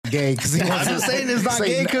gay because he wants I'm just saying it's not say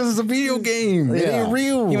gay because it's a video game. It ain't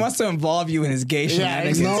real. He wants to involve you in his gay shit.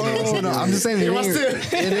 No. I'm just saying it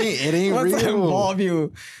ain't wants to real. involve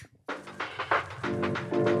you.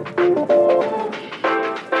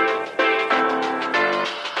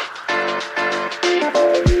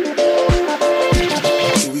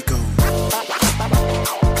 Here we go.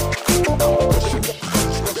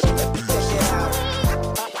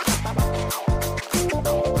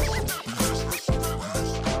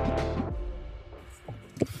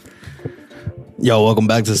 Yo, welcome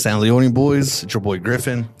back to the San Leone Boys. It's your boy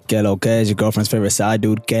Griffin. Que lo que is your girlfriend's favorite side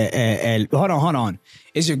dude. Hold on.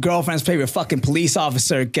 It's your girlfriend's favorite fucking police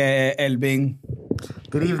officer. Que el Bing.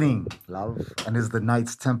 Good evening, love, and it's the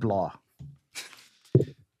Knights Templar.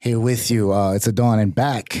 Here with you, it's a dawn and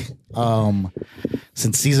back.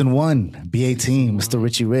 Since season 1, B18, Mr.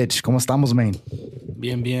 Richie Rich. ¿Cómo estamos, man?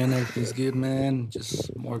 Bien, everything's good, man.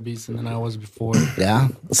 Just more decent than I was before. Yeah.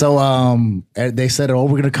 So they said, we're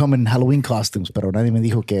going to come in Halloween costumes, pero nadie me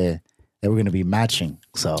dijo que they were going to be matching.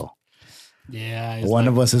 So Yeah. one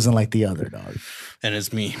of us isn't like the other, dog. And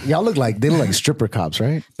it's me. They look like stripper cops,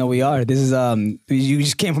 right? No, we are. This is you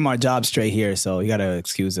just came from our job straight here, so you gotta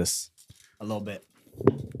excuse us a little bit.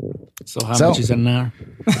 So how much is it now?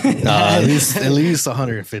 At least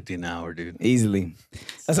 150 an hour, dude. Easily.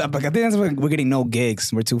 But I think that's why we're getting no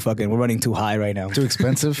gigs. We're running too high right now. Too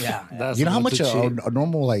expensive? Yeah. That's You know how a much little too a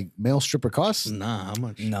normal like male stripper costs? Nah, how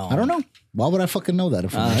much? No. I don't know. Why would I fucking know that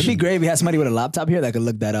information? It'd be great if we had somebody with a laptop here that could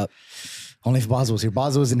look that up. Only if Boz was here.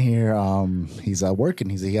 Boz wasn't here. He's working.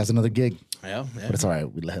 He has another gig. Yeah. But it's all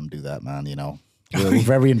right. We let him do that, man. You know, we're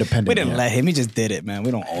very independent. We didn't here. let him. He just did it, man. We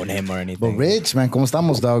don't own him or anything. But Rich, man, ¿cómo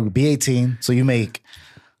estamos, dog? B18. So you make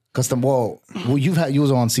custom. Well, you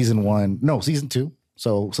was on season 2.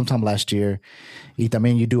 So sometime last year. Y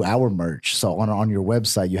también you do our merch. So on your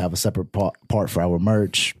website, you have a separate part for our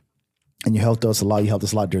merch, and you helped us a lot. You helped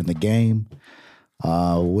us a lot during the game.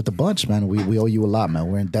 With a bunch, man. We owe you a lot, man.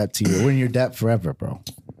 We're in debt to you. We're in your debt forever, bro.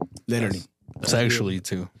 Literally. Sexually,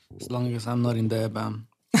 too. As long as I'm not in there, bam.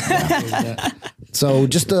 So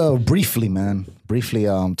just briefly,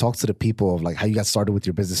 talk to the people of like how you got started with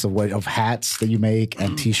your business of hats that you make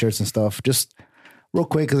and T-shirts and stuff. Just real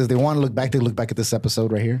quick, because if they want to look back, they look back at this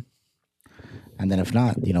episode right here. And then if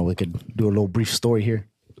not, we could do a little brief story here.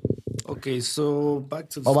 Okay, so back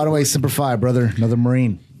to the Oh, by the way, Semper Fi, brother, another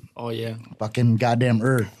Marine. Oh, yeah. Fucking goddamn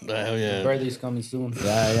Hell yeah. Birthday's coming soon.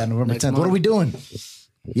 Yeah, November Next 10th. What month. are we doing?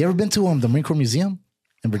 You ever been to the Marine Corps Museum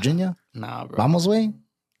in Virginia? Nah, bro. Vamos, way?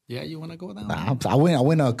 Yeah, you want to go down? Nah, I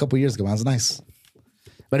went a couple years ago, man. It was nice.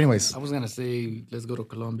 But anyways. I was going to say, let's go to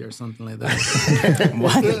Colombia or something like that.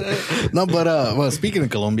 What? No, but well, speaking of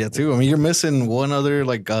Colombia too, I mean, you're missing one other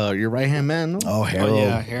like your right hand man. No? Oh, Harold. Oh,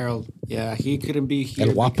 yeah, Harold. Yeah, he couldn't be here.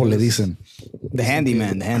 El guapo le because dicen. The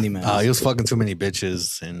handyman. He was fucking too many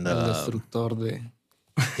bitches and El destructor de...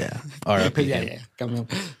 yeah. R.I.P. Yeah, camión.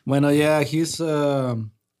 Bueno, yeah, he's on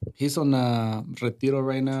retiro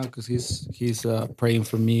right now because he's praying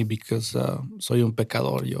for me because soy un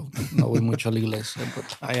pecador. Yo no voy mucho a la iglesia,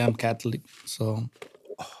 but I am Catholic. So,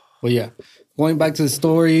 but yeah, going back to the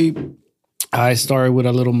story, I started with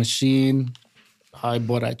a little machine. I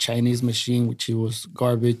bought a Chinese machine, which it was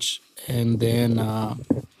garbage, and then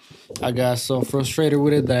I got so frustrated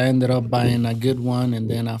with it that I ended up buying a good one, and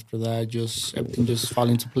then after that, everything just fell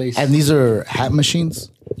into place. And these are hat machines?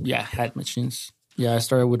 Yeah, hat machines. Yeah, I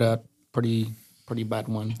started with a pretty bad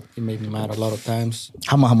one. It made me mad a lot of times.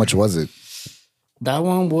 How much was it? That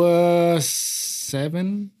one was close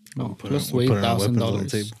to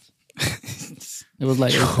 $8,000. It was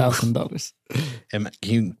like $8,000. Hey, man,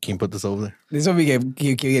 can you put this over there? This is what we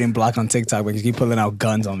keep getting blocked on TikTok because you keep pulling out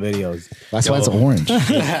guns on videos. That's why it's orange.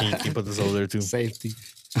 Can you put this over there too? Safety.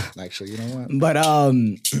 Actually, you know what? But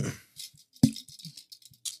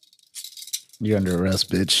You're under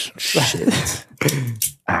arrest, bitch. shit.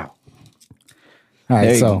 Ow. All There right,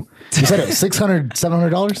 you so you said it $600,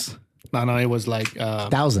 $700? No, it was like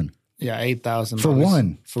 $1,000 $8,000 for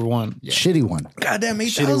one. For one, yeah. Shitty one. Goddamn,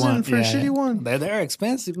 Shitty one. $8,000 for a shitty one. They're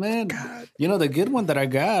expensive, man. God. You know the good one that I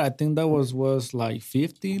got, I think that was like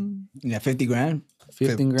 15. Yeah, 50 grand.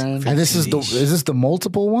 15 grand. And is this the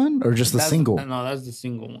multiple one or just the single? No, that's the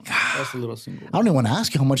single one. That's a little single I one. don't even want to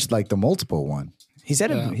ask you how much like the multiple one. He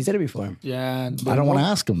said it. He said it before. Yeah. I don't want to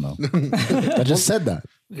ask him though. I just said that.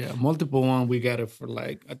 Yeah, multiple one. We got it for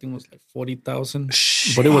like, I think it was like 40,000.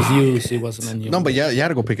 But it was used. It wasn't a new No, one. but yeah, you had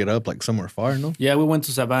to go pick it up like somewhere far, no? Yeah, we went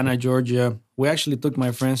to Savannah, Georgia. We actually took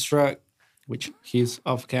my friend's truck. which he's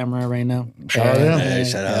off camera right now. Shout out to him. Hey,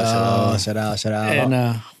 shout out. Shout out. And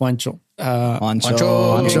Juancho. Juancho.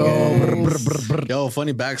 Yo,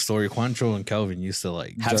 funny backstory. Juancho and Kelvin used to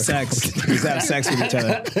like Have sex. Used to have sex with each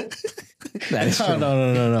other. That is true.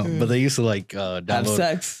 No. But they used to like Have download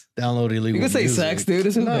sex. illegal You can say music. sex, dude.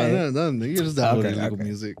 It's okay. No. You just download Okay, illegal okay.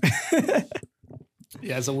 music.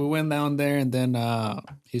 Yeah, so we went down there, and then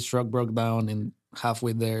his truck broke down and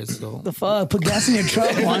halfway there. So The fuck? Put gas in your truck,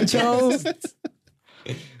 Juancho.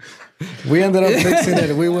 we ended up fixing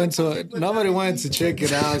it. We went to nobody wanted to check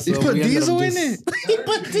it out. So You put we ended diesel up in just-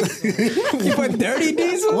 it. You put dirty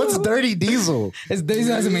diesel? What's dirty diesel? His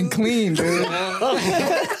diesel hasn't been cleaned, dude.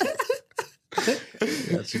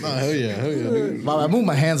 Hell yeah. Dude. I move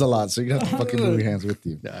my hands a lot, so you have to fucking move your hands with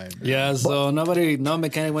you. Yeah, so no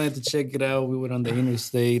mechanic wanted to check it out. We were on the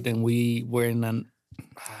interstate, and we were in an.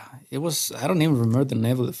 It was I don't even remember the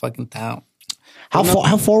name of the fucking town. How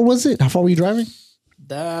far was it? How far were you driving?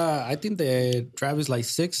 I think the drive is like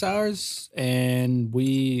 6 hours, and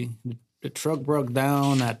the truck broke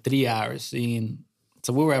down at 3 hours in.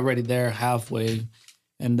 So we were already there halfway,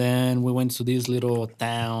 and then we went to this little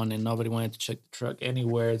town, and nobody wanted to check the truck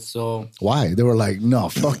anywhere. So Why? They were like, no,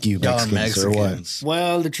 fuck you, Y'all Mexicans, or what? Mexicans.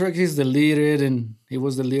 well, the truck is deleted, and it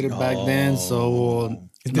was deleted back then. So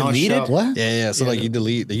deleted? shop- What? Yeah. So like you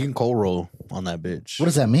can cold roll on that bitch. What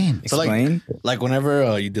does that mean? So Explain. like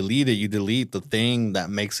whenever you delete it, you delete the thing that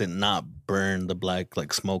makes it not burn the black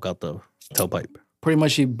like smoke out the tailpipe. Pretty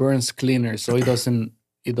much, it burns cleaner, so it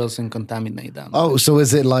doesn't contaminate them. Oh, so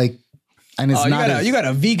is it like, and it's Oh, not. you got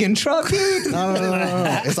a vegan truck, dude? No.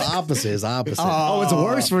 It's the opposite. It's the opposite. Oh, it's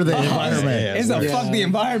worse for the environment. yeah, It's a Yeah. fuck the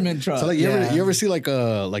environment truck. So like you Yeah. ever see like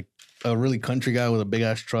a really country guy with a big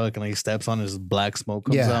ass truck and like he steps on his black smoke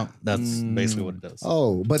comes Yeah. out? That's basically what it does.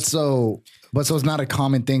 Oh, but so it's not a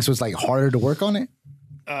common thing. So it's like harder to work on it.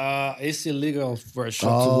 It's illegal for a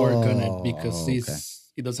shop to work on it because okay.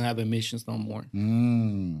 it doesn't have emissions no more.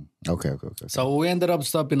 Okay. So we ended up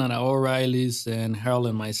stopping at O'Reilly's, and Harold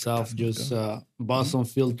and myself just bought some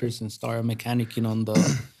filters and started mechanicking on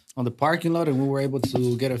the parking lot, and we were able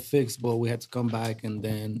to get it fixed, but we had to come back and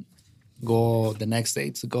then go the next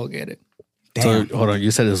day to go get it. So hold on,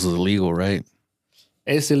 you said this was illegal, right?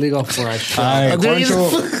 It's illegal for a shop.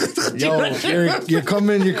 Yo, you're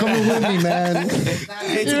coming with me, man. I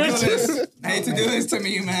hate to do this to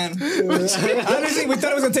me, man. Honestly, we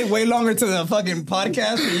thought it was gonna take way longer to the fucking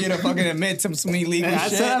podcast for you to fucking admit some illegal I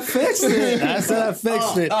shit. said I fixed it. I said I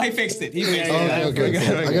fixed it. Oh, he fixed it. He fixed it. Okay.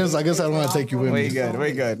 I guess I don't want to take you with We me. good.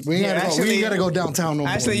 We good. We ain't gotta go downtown no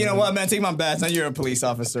more. Actually, you know what, man? Take my bats. Now you're a police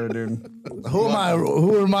officer, dude. Who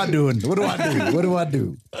am I doing? What do I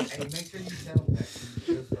do? Hey, make sure you tell them that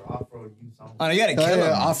it's for off-road use only. Oh, you gotta kill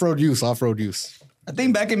him. Off-road use. I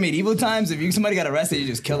think back in medieval times, if somebody got arrested, you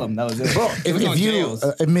just kill him. That was it. Bro, If you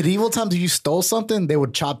in medieval times, if you stole something, they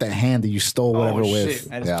would chop that hand that you stole whatever with.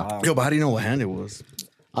 That is Yeah, wild. Yo, but how do you know what hand it was?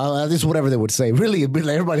 this is whatever they would say. Really, it'd be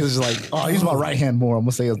like, everybody's just like, "Oh, I use my right hand more." I'm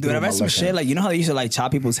gonna say, Dude, I read some shit like, you know how they used to like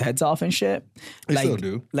chop people's heads off and shit. They Like, still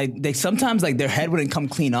do. like they sometimes like their head wouldn't come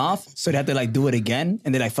clean off, so they have to like do it again,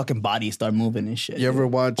 and then like fucking bodies start moving and shit. You ever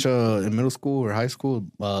watch in middle school or high school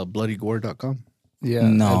bloodygore.com? Yeah,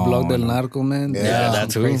 No, El Blog del Narco, man. Yeah, That's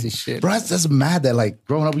that some too. crazy shit. Bro, that's mad that like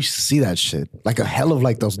growing up, we used to see that shit. Like a hell of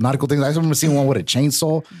like those nautical things. I just remember seeing one with a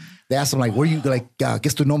chainsaw. They asked him like, "Where you like? ¿Qué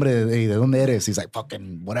es tu nombre? De dónde eres?" He's like,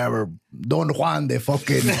 "Fucking whatever, Don Juan de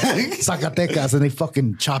fucking Zacatecas," and they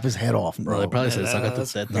fucking chop his head off, Bro, bro. they probably said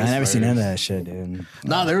Zacatecas. I never seen none of that shit, dude.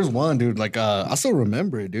 Nah, there was one dude. Like, I still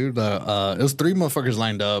remember it, dude. It was 3 motherfuckers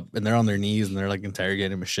lined up, and they're on their knees, and they're like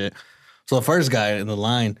interrogating him and shit. So the first guy in the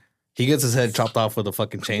line, he gets his head chopped off with a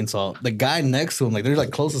fucking chainsaw. The guy next to him, like they're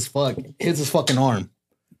like close as fuck, hits his fucking arm.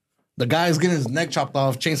 The guy's getting his neck chopped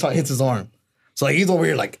off. Chainsaw hits his arm. So like he's over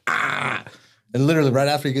here like ah, and literally right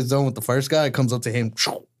after he gets done with the first guy, it comes up to him.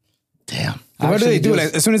 Damn. What do they do? just-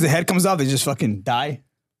 Like, as soon as the head comes off, they just fucking die.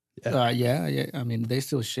 Yeah. I mean, they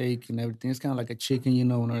still shake and everything. It's kind of like a chicken, you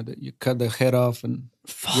know, when you cut the head off and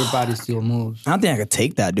your body still moves. I don't think I could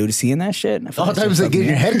take that, dude. Seeing that shit. All the times they get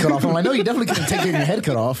your head cut off, I'm like, no, you definitely can't take getting your head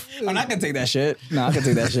cut off. I'm not gonna take that shit. No, I can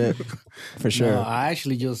take that shit for sure. No, I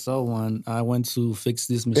actually just saw one. I went to fix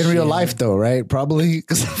this machine. In real life, though, right? Probably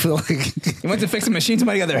because I feel like You went to fix a machine,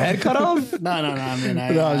 somebody got their head cut off? No. I mean,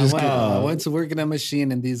 I'm just kidding. I went to work in a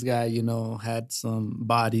machine, and this guy, you know, had some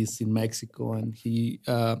bodies in Mexico, and he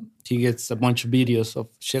gets a bunch of videos of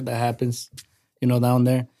shit that happens, you know, down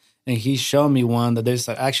there. And he showed me one that there's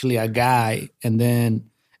actually a guy, and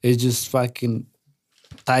then it's just fucking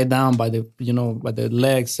tied down by the, you know, by the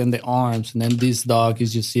legs and the arms, and then this dog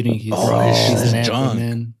is just sitting his this shit is neck, junk. and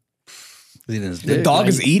then The dog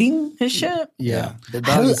is eating his shit? Yeah. The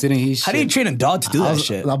dog is eating his shit. How do you train a dog to do that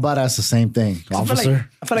shit? I'm about to ask the same thing, officer.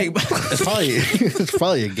 I feel like It's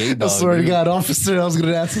probably a gay I dog. swear to dude. God, officer, I was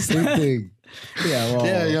gonna ask the same thing. Yeah, well.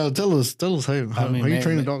 Yeah, yo, tell us how you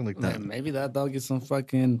train a dog like that? Maybe that dog is some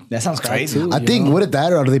fucking. that sounds crazy. I think what it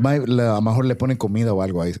that or they might a lo mejor le ponen comida o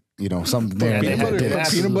algo ahí, something more Yeah, than they that.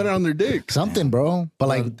 have- Peanut butter on their dick. Something, bro. But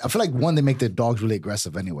like I feel like one, they make the dogs really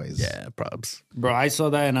aggressive anyways. Yeah, props. Bro, I saw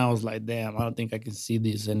that and I was like, damn, I don't think I can see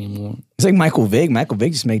this anymore. It's like Michael Vick. Michael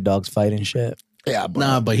Vick just make dogs fight and shit. Yeah, bro.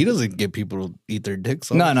 Nah, but he doesn't get people to eat their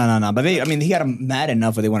dicks off. No. But he got them mad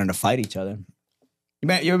enough where they wanted to fight each other. You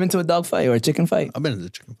ever been to a dog fight or a chicken fight? I've been in the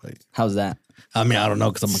chicken fight. How's that? I mean, I don't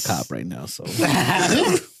know because I'm a cop right now. So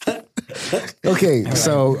Okay,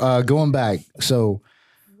 so going back, so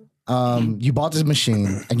you bought this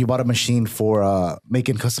machine and you bought a machine for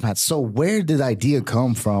making custom hats. So where did the idea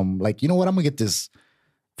come from? Like, you know what? I'm gonna get this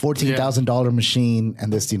 $14,000 machine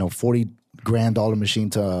and this $40,000 machine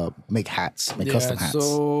to make hats, make custom hats.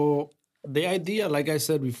 So the idea, like I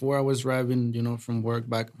said before, I was driving, from work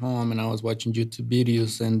back home and I was watching YouTube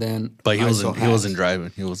videos and then but he I wasn't. saw He wasn't hats.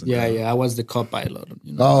 driving. He wasn't. Yeah, driving. I was the co-pilot.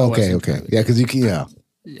 Oh, I okay, wasn't okay. driving. Yeah, because you can, Yeah,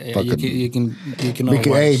 you can all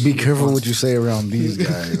Hey, watch. be careful what you say around these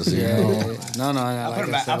guys. Yeah, You know? yeah, yeah. No, I'll put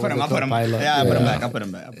him back. I I'll put him. was the co-pilot. Yeah, I'll put him back. I'll put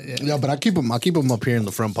him back. Yeah, but I keep him up here in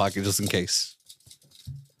the front pocket just in case.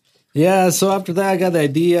 Yeah, so after that, I got the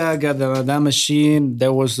idea, I got that machine.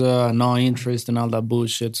 There was no interest in all that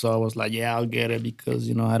bullshit. So I was like, yeah, I'll get it because,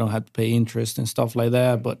 I don't have to pay interest and stuff like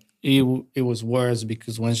that. But it was worse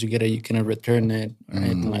because once you get it, you cannot return it or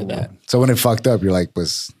anything like that. So when it fucked up, you're like,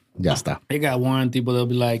 pues, ya está. They got warranty, but they'll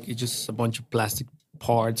be like, it's just a bunch of plastic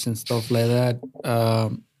parts and stuff like that.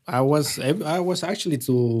 I was actually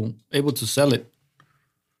able to sell it.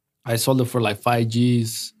 I sold it for like 5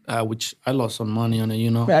 G's, which I lost some money on it,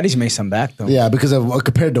 Yeah, at least make some back though. Yeah, because of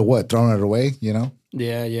compared to what? Throwing it away, Yeah,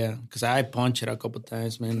 because I punched it a couple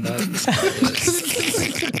times, man.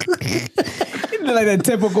 Like that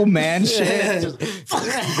typical man shit.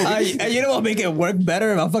 You know what make it work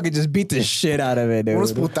better? If I fucking just beat the shit out of it, dude.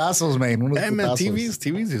 Unos putazos, man. Unos Hey man, putazos.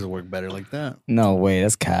 TVs used to work better like that. No way,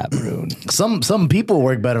 that's cap, dude. Some people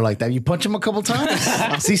work better like that. You punch them a couple times.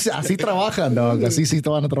 así trabajan, dog. Así sí te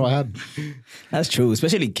van a trabajar. That's true,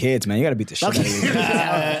 especially kids, man. You gotta beat the shit out of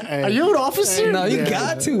your Are you an officer? No, you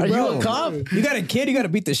got to, bro. Are you a cop? You got a kid, you gotta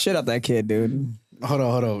beat the shit out that kid, dude. Hold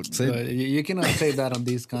on. Say, But you cannot say that on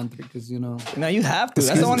this country because, No, you have to.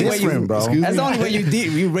 That's It's the only way you, different, bro. That's the only way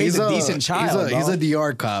you raise a decent child. He's bro. a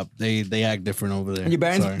DR cop. They act different over there. Your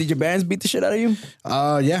parents, Sorry. did your parents beat the shit out of you?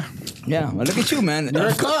 Yeah. Yeah. Well, look at you, man. You're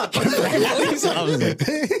a cop. That's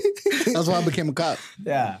why I became a cop.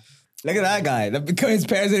 Yeah. Look at that guy. Because his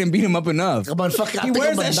parents didn't beat him up enough. Come on, fuck, I He think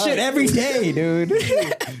wears I'm that a shit nut. every day, dude.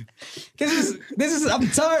 This is. I'm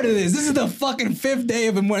tired of this. This is the fucking 5th day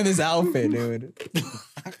of him wearing this outfit, dude.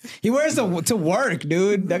 He wears it to work,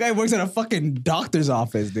 dude. That guy works at a fucking doctor's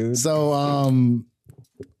office, dude. So,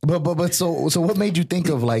 but so what made you think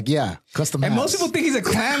of custom And hats? most people think he's a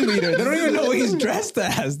clan leader. They don't even know what he's dressed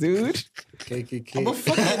as, dude.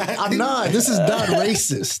 KKK. I'm not. This is not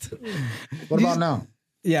racist. What about now?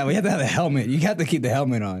 Yeah, we have to have a helmet. You have to keep the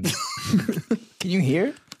helmet on. Can you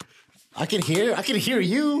hear? I can hear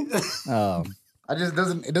you. Oh,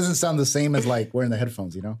 It doesn't sound the same as like wearing the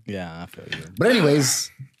headphones, yeah, I feel you. But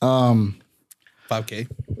anyways, 5K.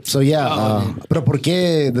 so yeah, pero por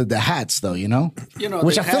qué the hats though,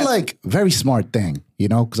 Which the I feel hats- like very smart thing,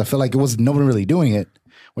 because I feel like it was no one really doing it,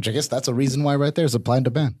 which I guess that's a reason why right there is supply and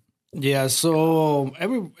demand. Yeah, so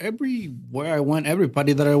everywhere I went,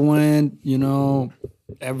 everybody that I went,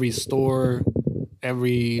 every store,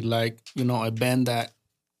 every event that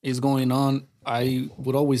is going on, I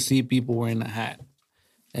would always see people wearing a hat.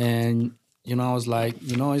 And, I was like,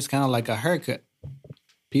 it's kind of like a haircut.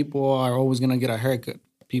 People are always going to get a haircut.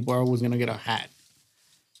 People are always going to get a hat.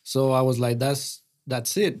 So I was like, that's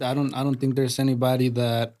it. I don't think there's anybody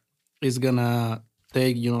that is going to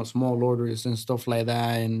take, small orders and stuff like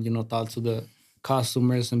that and, talk to the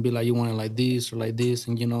customers and be like, you want it like this or like this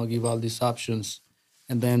and, give all these options.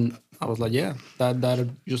 And then I was like, yeah, that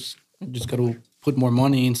just got to put more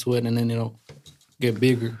money into it and then it'll get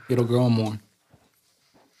bigger. It'll grow more.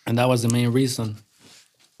 And that was the main reason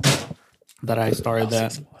that I started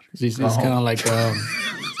that. It's kind of like...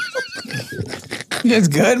 It's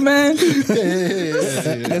good, man. Is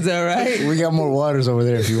that right? We got more waters over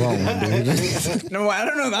there if you want one, dude. No, I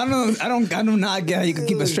do not get how you can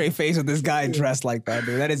keep a straight face with this guy dressed like that,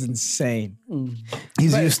 dude. That is insane.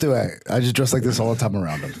 He's used to it. I just dress like this all the time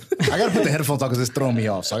around him. I gotta put the headphones on because it's throwing me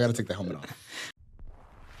off, so I gotta take the helmet off.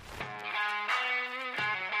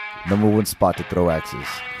 Number one spot to throw axes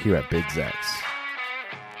here at Big Zach's.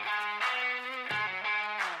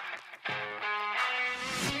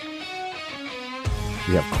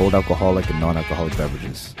 We have cold alcoholic and non-alcoholic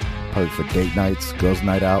beverages. Perfect for date nights, girls'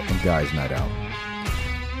 night out, and guys' night out.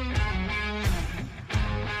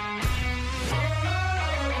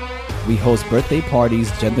 We host birthday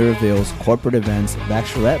parties, gender reveals, corporate events,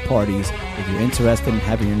 bachelorette parties. If you're interested in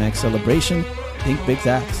having your next celebration, think Big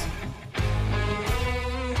Zach's.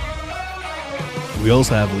 We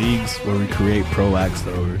also have leagues where we create pro axe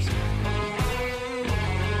throwers.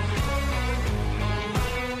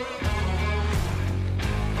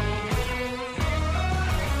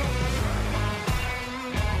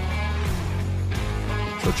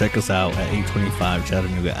 So check us out at 825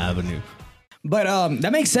 Chattanooga Avenue. But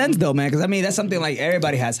that makes sense though, man, because I mean that's something like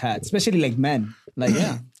everybody has had, especially like men. Like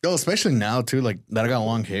yeah, Yo, especially now too, like that I got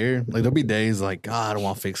long hair. Like there'll be days like, I don't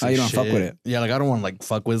want to fix this you don't shit. fuck with it. Yeah, like I don't want to like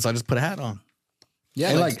fuck with it, so I just put a hat on. yeah,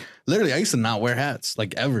 And like literally, I used to not wear hats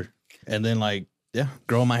like ever, and then like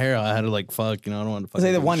growing my hair out, I had to like fuck. You know, I don't want to fuck. it's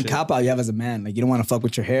like the with one shit. cop out you have as a man. Like you don't want to fuck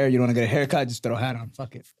with your hair, you don't want to get a haircut, just throw a hat on.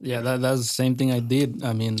 Fuck it. Yeah, that's the same thing I did.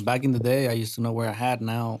 I mean, back in the day, I used to not wear a hat.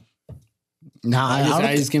 Now, Nah,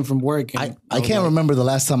 I just came from work. And I was can't like, remember the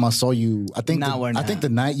last time I saw you. I think Not wearing a I think hat. the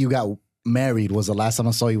night you got married was the last time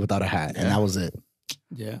I saw you without a hat, and Yeah. that was it.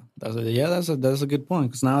 Yeah, that's a good point.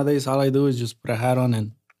 Because nowadays, all I do is just put a hat on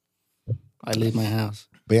and I leave my house.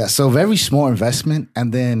 But yeah, so very small investment,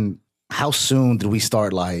 and then how soon did we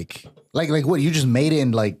start like what? You just made it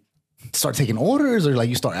and like start taking orders, or like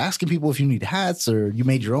you start asking people if you need hats, or you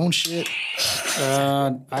made your own shit?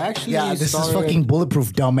 I actually This started, is fucking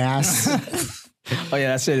bulletproof, dumbass. Oh yeah,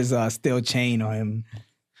 that shit is still chain on him.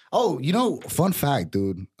 Oh, fun fact,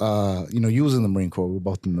 dude. You was in the Marine Corps. We were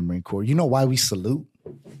both in the Marine Corps. You know why we salute?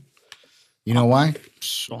 You know why?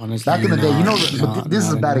 honestly. Back in the day, this is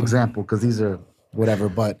a not bad anymore. example because these are whatever.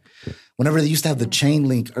 But whenever they used to have the chain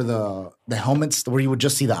link or the helmets where you would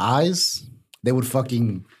just see the eyes, they would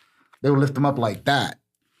lift them up like that,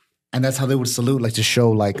 and that's how they would salute, like to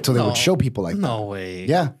show, like so they would show people like that. No way.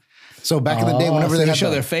 Yeah. So back in the day, whenever they they had show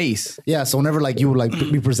the- their face. yeah, so whenever like you would like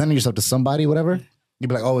be presenting yourself to somebody, whatever, you'd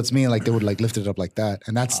be like, "Oh, it's me," and like they would like lift it up like that,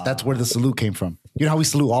 and that's where the salute came from. You know how we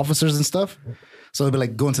salute officers and stuff? So they'd be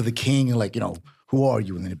like going to the king and like, who are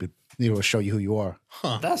you? And then they would show you who you are.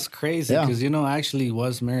 That's crazy Yeah. because I actually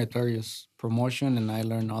was meritorious promotion and I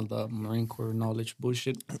learned all the Marine Corps knowledge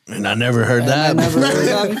bullshit. And I never heard And that. I never heard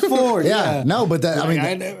that before. Yeah, no, but that Like,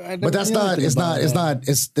 I never but that's knew not. anything It's about not.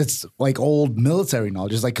 that. It's like old military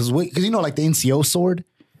knowledge. It's like because like the NCO sword.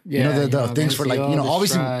 The things for like NCO, the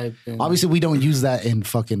obviously stripe and- obviously we don't use that in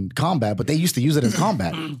fucking combat, but they used to use it as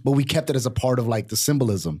combat. But we kept it as a part of like the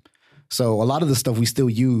symbolism. So a lot of the stuff we still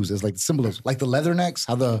use is like the symbolism, like the leathernecks,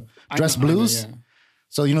 how the dress blues. yeah.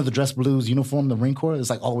 So the dress blues uniform, the Marine Corps, it's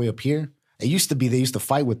like all the way up here. It used to be they used to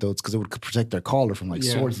fight with those because it would protect their collar from like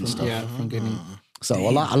swords and stuff. Yeah, from getting. So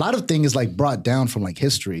a lot of things like brought down from like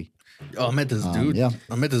history. Oh, I met this dude. yeah.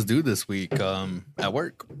 I met this dude this week at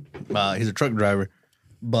work. He's a truck driver,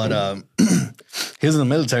 but he was in the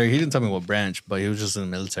military. He didn't tell me what branch, but he was just in the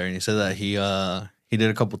military, and he said that he did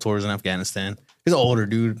a couple tours in Afghanistan. He's an older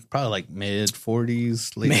dude, probably like mid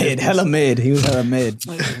 40s, late Mid, 50s. hella mid. He was hella mid.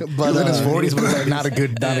 But He was in his 40s, but like not a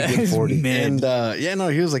good 40. Mid.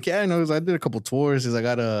 And he was like, yeah, I know. I did a couple tours. He's like,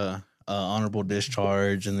 I got a honorable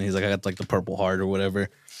discharge, and then he's like, I got like the Purple Heart or whatever.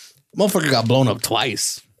 Motherfucker got blown up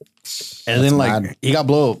twice, and then like mad. he got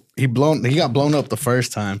blown up the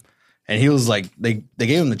first time, and he was like, they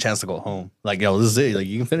gave him the chance to go home. Like, yo, this is it. Like,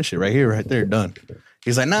 you can finish it right here, right there, done.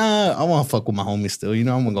 He's like, nah, I want to fuck with my homie still. I'm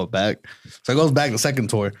gonna go back. So he goes back the second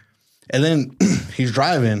tour, and then he's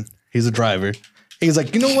driving. He's a driver. He's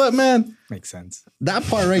like, you know what, man? Makes sense. That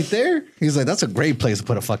part right there, he's like, that's a great place to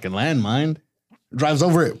put a fucking landmine. Drives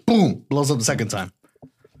over it, boom, blows up the second time.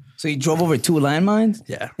 So he drove over 2 landmines?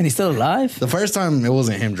 Yeah. And he's still alive? The first time it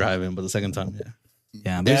wasn't him driving, but the second time, yeah.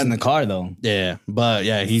 Yeah, but he was in the car though. Yeah, but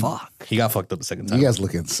yeah, he Fuck. got fucked up the second time. You guys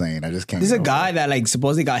look insane. I just can't. There's a get over guy that like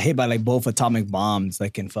supposedly got hit by like both atomic bombs,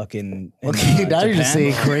 like in fucking. it. Okay, now you're just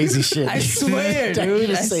Japan. saying crazy shit. I swear, Now you're dude.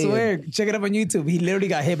 I just saying- swear. Check it up on YouTube. He literally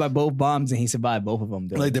got hit by both bombs and he survived both of them.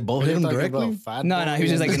 Dude. Like they both hit him directly. no, he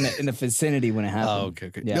was just like in the vicinity when it happened. Oh,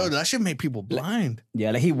 okay. Yeah. No, that shit made people blind.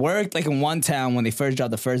 Yeah, like he worked like in one town when they first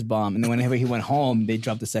dropped the first bomb, and then whenever he went home, they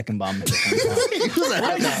dropped the second bomb at the same time. He was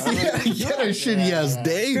like, yeah, that shitty ass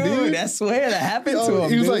day, Dude, dude. I swear that happened to Yo,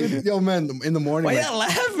 him. he was dude. like, yo, man, in the morning. Why like, y'all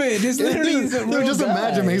laughing? This literally is a Dude, real just guy.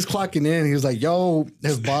 imagine, man. He's clocking in. He was like, yo,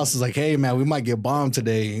 his boss is like, hey, man, we might get bombed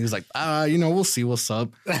today. He was like, we'll see what's up.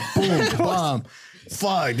 Boom, bomb.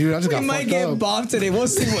 Fuck, dude, I just We got might fucked get up. bombed today. We'll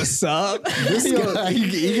see what's up. This guy,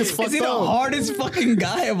 he gets fucked Is he the up. hardest fucking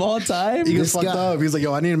guy of all time? He This gets fucked guy- up. He's like,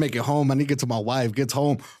 yo, I need to make it home. I need to get to my wife. Gets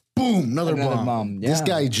home. Boom, another bomb. Yeah. This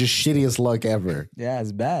guy just shittiest luck ever. Yeah,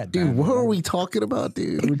 it's bad. Dude, man. what are we talking about,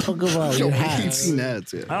 dude? We're talking about Yo, your hats. 18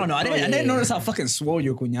 hats, yeah. I don't know. I didn't notice how fucking swole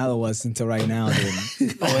your cuñado was until right now,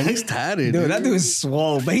 dude. Oh, and he's tatted, Dude, dude. that dude is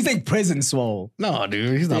swole, but he's like prison swole. No,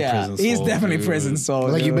 dude, he's not Yeah, prison he's swole, definitely dude. prison swole.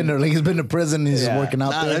 Like dude. he's been to prison. He's just Yeah. working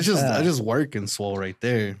out Nah, there. that's just working swole right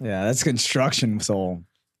there. Yeah, that's construction soul.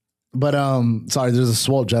 But sorry, there's a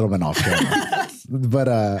swole gentleman off camera.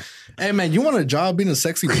 But Hey, man, you want a job being a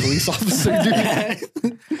sexy police officer,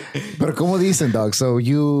 dude? but como dicen, dog. So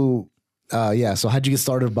you, yeah. So how'd you get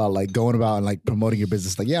started about like going about and like promoting your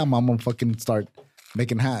business? Like, yeah, I'm gonna fucking start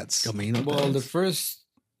making hats. I mean, Well, the first,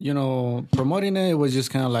 promoting it was just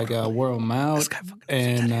kind of like a word of mouth,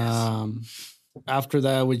 and after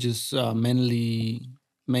that, we just mainly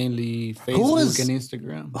Facebook and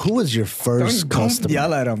Instagram. Who was your first Don't customer?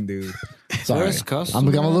 yell at him, dude. Sorry, First customer?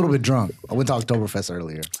 I'm a little bit drunk. I went to Oktoberfest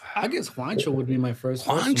earlier. I guess Juancho would be my first.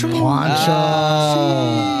 Juancho? customer. Juancho.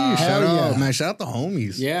 shout Hell out, yeah. man. Shout out the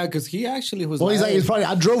homies. Yeah, because he actually was. Well, he's like, it's probably,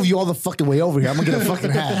 I drove you all the fucking way over here. I'm gonna get a fucking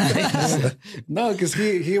hat. No, because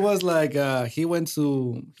he was like he worked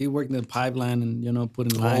in the pipeline and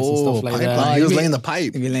putting lines and stuff like pipeline. that. He was laying the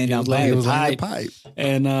pipe. If you laying He down was laying He pipe. was laying the pipe. pipe.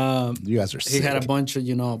 And You guys are he sick. had a bunch of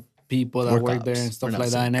people that Work worked there ops. and stuff We're not like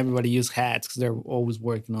that, sick. and everybody used hats because they're always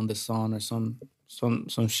working on the sun or some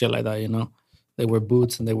shit like that. They wear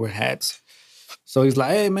boots and they wear hats. So he's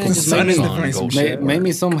like, hey man, The just sun make is me, different, some make, shit. make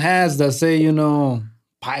me some hats that say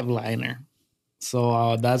pipeliner.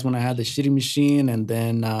 So that's when I had the shitty machine, and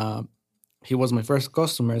then he was my first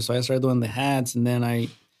customer. So I started doing the hats, and then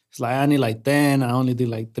it's like I need like 10. I only did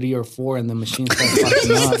like 3 or 4, and the machine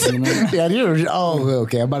started fucking up. Yeah,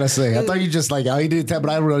 okay. I'm about to say. I thought you just like, you did 10, but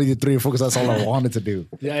I really did 3 or 4 because that's all I wanted to do.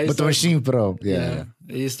 Yeah, But the machine pro, yeah.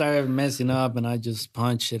 He started messing up, and I just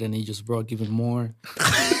punched it, and he just broke even more.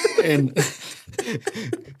 And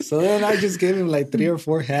so then I just gave him like 3 or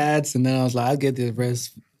 4 hats, and then I was like, I'll get the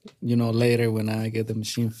rest, later when I get the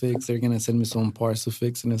machine fixed. They're gonna send me some parts to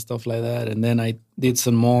fix it and stuff like that. And then I did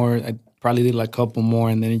some more. I probably did like a couple more,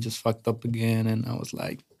 and then it just fucked up again. And I was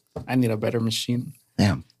like, I need a better machine.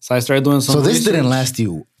 Damn. So I started doing some. So this research. didn't last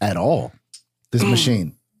you at all. This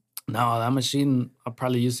machine. No, that machine I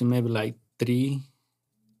probably used it maybe like three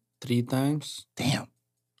times, Damn.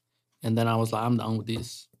 and then I was like, I'm done with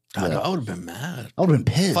this. I would have been mad. I would have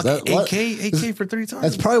been pissed. Fucking That- what- 8K for 3 times.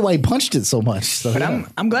 That's probably why he punched it so much. So, But yeah.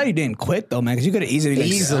 I'm glad you didn't quit though, man, because you could have easily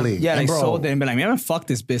Easily. yeah, And like bro- sold it and be like, man, fuck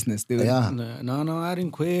this business, dude. Yeah. No, I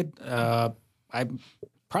didn't quit. I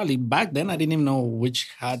probably back then I didn't even know which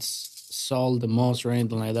hats sold the most or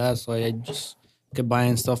anything like that. So I just kept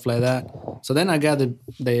buying stuff like that. So then I got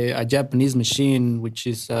a Japanese machine, which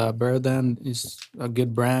is Berdan. It's a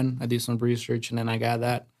good brand. I did some research and then I got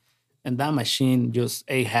that. And that machine just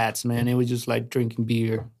ate hats, man. It was just like drinking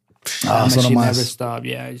beer. That so machine nomás. never stopped.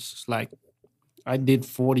 Yeah, it's just like I did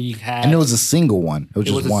 40 hats. And it was a single one. It was It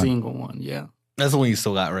just was a one. single one, yeah. That's the one you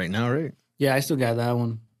still got right now, right? Yeah, I still got that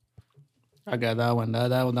one. I got that one.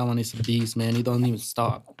 That one is a beast, man. It don't even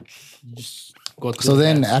stop. You just go through So the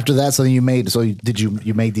then hats. after that, you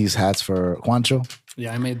made these hats for Juancho?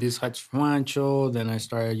 Yeah, I made these hats for Juancho. Then I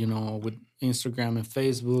started, with Instagram and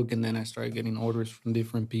Facebook, and then I started getting orders from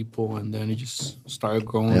different people, and then it just started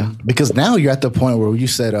growing. Yeah. Because now you're at the point where you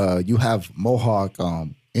said you have Mohawk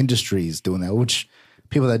Industries doing that, which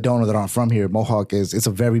people that don't know that aren't from here, Mohawk it's a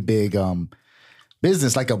very big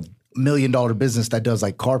business, like $1 million business that does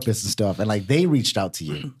like carpets and stuff. And like they reached out to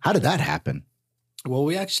you. How did that happen? Well,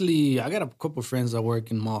 I got a couple friends that work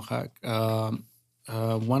in Mohawk.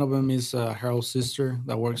 One of them is Harold's sister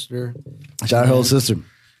that works there. Shout out her little sister.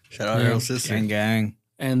 Shout out Harold Sister. Gang.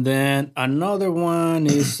 And then another one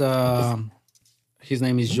is his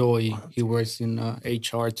name is Joey. He works in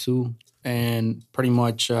HR too, and pretty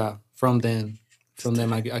much from them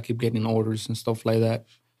I keep getting orders and stuff like that.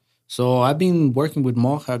 So I've been working with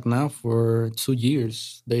Mohawk now for 2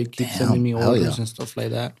 years. They keep sending me hell orders yeah. and stuff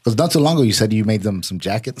like that. Because not too long ago you said you made them some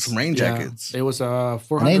jackets. Some rain jackets. Yeah, it was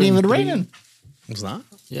 400. And it ain't even raining. It's not?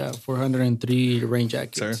 Yeah, 403 rain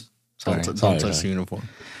jackets. Sir. Sorry, Don't sorry, touch sorry. the uniform.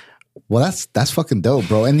 Well, that's fucking dope,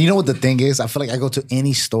 bro. And you know what the thing is? I feel like I go to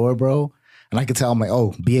any store, bro, and I can tell I'm like,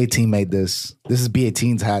 oh, B18 made this. This is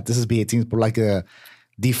B18's hat. This is B18's. But like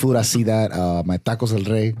D-Food, I see that. My Tacos El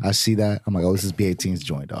Rey, I see that. I'm like, oh, this is B18's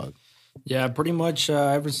joint, dog. Yeah, pretty much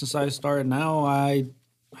ever since I started now, I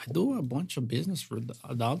I do a bunch of business for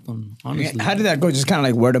about them, honestly. How did that go? Just kind of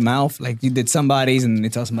like word of mouth? Like you did somebody's and they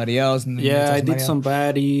tell somebody else? And then you Yeah, tell I did somebody else?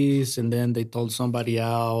 somebody's, and then they told somebody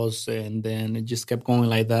else, and then it just kept going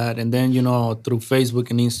like that. And then through Facebook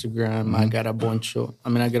and Instagram, I got a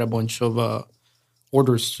bunch of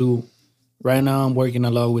orders too. Right now, I'm working a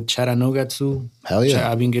lot with Chattanooga too. Hell yeah.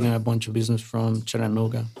 I've been getting a bunch of business from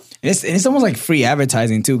Chattanooga. And it's almost like free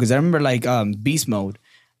advertising too, because I remember like Beast Mode.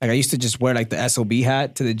 Like I used to just wear like the SOB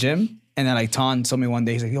hat to the gym, and then like Ton told me one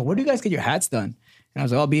day, he's like, "Yo, where do you guys get your hats done?" And I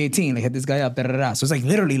was like, "Oh, B18, like hit this guy up." Da, da, da. So it's like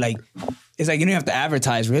literally like it's like you don't have to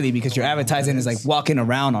advertise really because your advertising is like walking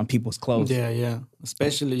around on people's clothes. Yeah.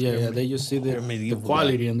 Especially, they just see the medieval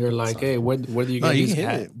quality, and they're like, "Hey, where do you No, get you this can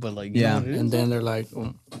hit hat?" it, but like, Yeah. And then they're like,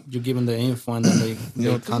 "You give them the info, and then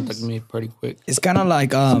they contact me pretty quick." It's kind of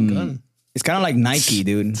like Nike,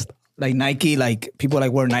 dude. Like Nike, like people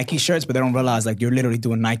like wear Nike shirts, but they don't realize like you're literally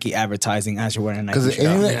doing Nike advertising as you're wearing a Nike Because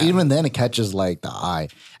shirt. even then, it catches like the eye.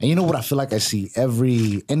 And you know what? I feel like I see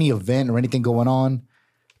any event or anything going on,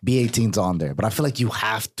 B18's on there. But I feel like you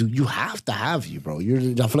have to have you, bro.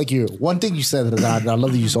 I feel like one thing you said that I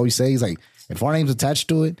love that you always say is like, if our name's attached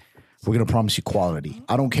to it, we're gonna promise you quality.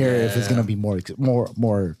 I don't care if it's gonna be more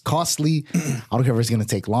costly. I don't care if it's gonna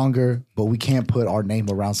take longer, but we can't put our name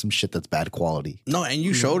around some shit that's bad quality. No, and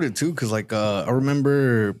you showed it too, because like I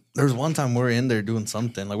remember there was one time we were in there doing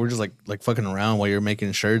something, like we're just like fucking around while you're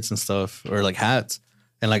making shirts and stuff or like hats,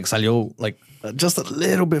 and like salió like just a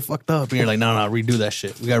little bit fucked up, and you're like, no, redo that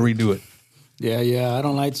shit. We gotta redo it. Yeah. I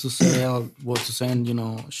don't like to say to send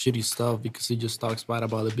shitty stuff because it just talks bad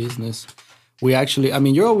about the business. We actually,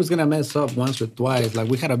 you're always gonna mess up once or twice. Like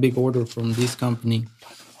we had a big order from this company,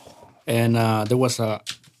 and there was a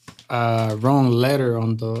wrong letter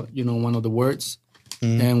on the one of the words,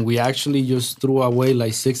 and we actually just threw away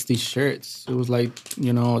like 60 shirts. It was like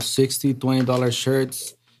 $60, $20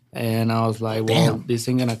 shirts, and I was like, well, Damn. this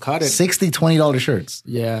ain't gonna cut it. $60, $20 shirts.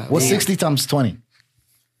 Yeah. What's 60 times 20?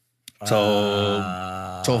 So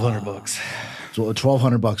 $1,200. So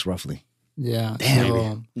 $1,200 roughly. Yeah. Damn.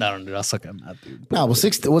 So, No, dude, I suck at math, dude. No, well, what's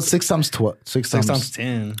 6 times 12? 6 6 times times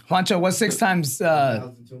 10. Juancho, what's 6 times?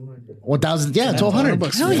 1,000. Yeah,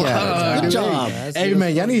 $1,200. Hell yeah. Good job. Hey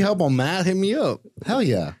man, y'all need help on math? Hit me up. Hell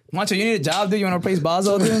yeah. Juancho, you need a job, dude? You want to replace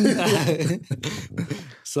Bazo, dude?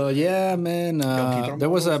 so yeah, man. There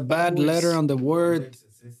was a bad letter on the word,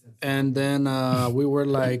 and then we were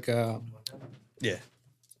like, Yeah.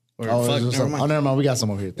 Or Never mind. We got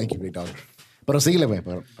some over here. Thank you, big dog. Pero síguele, güey.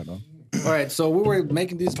 Perdón. all right. So we were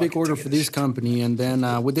making this big order for this company, and then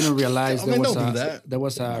we didn't realize there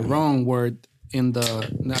was a wrong word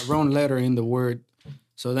wrong letter in the word.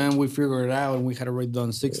 So then we figured it out, and we had already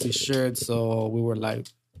done 60 shirts. So we were like,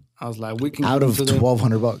 I was like, we can Out of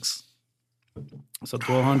 $1,200. So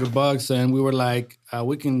 $1,200, and we were like,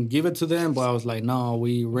 we can give it to them, but I was like, no,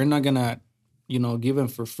 we're not gonna, give them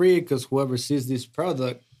for free because whoever sees this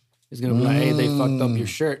product is gonna be like, hey, they fucked up your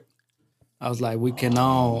shirt. I was like, we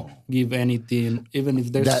cannot give anything, even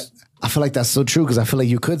if there's. I feel like that's so true because I feel like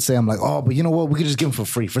you could say, I'm like, oh, but you know what? We could just give them for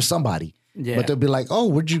free for somebody. Yeah. But they'll be like, oh,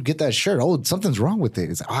 where'd you get that shirt? Oh, something's wrong with it.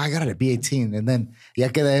 It's like, oh, I got it at B18. And then, ya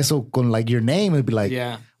queda eso con like your name. It'd be like,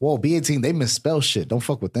 Yeah. whoa, B18, they misspell shit. Don't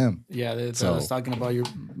fuck with them. Yeah, I So- was talking about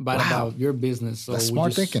about your business. So That's we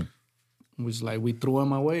smart just- thinking. We threw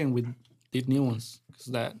them away and we did new ones because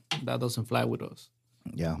that doesn't fly with us.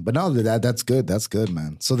 Yeah. But no, that's good. That's good,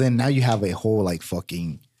 man. So then now you have a whole like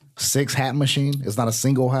fucking 6 hat machine. It's not a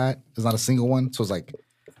single hat. It's not a single one. So it's like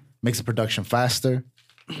makes the production faster.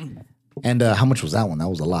 And how much was that one? That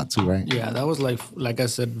was a lot too, right? Yeah, that was like I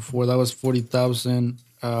said before, that was 40,000.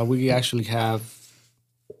 We actually have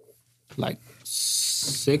like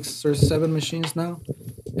 6 or 7 machines now,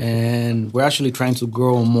 and we're actually trying to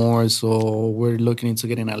grow more. So we're looking into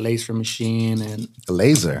getting a laser machine, and A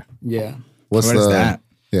laser. yeah. What is that?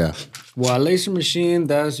 Yeah. Well, a laser machine,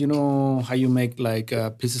 that's how you make like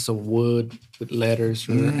pieces of wood with letters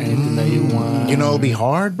or anything that you want. It'd be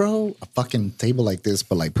hard, bro. A fucking table like this,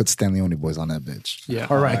 but like put Stanley Only Boys on that bitch. Yeah.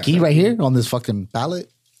 Or a key right here on this fucking pallet.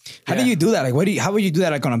 How do you do that? Like, how would you do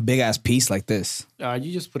that like on a big ass piece like this?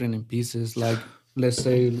 You just put it in pieces. Like, let's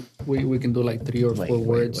say we can do like 3 or 4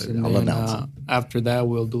 words, and I'll then announce after that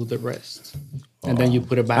we'll do the rest, and then you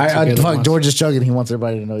put it back I together. fuck, once. George is chugging. He wants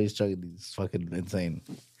everybody to know he's chugging. He's fucking insane.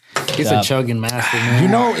 He's a chugging master, man. You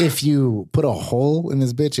know, if you put a hole in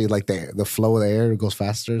this bitch, it, like the flow of the air goes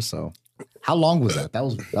faster. So, how long was that? That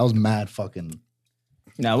was mad fucking.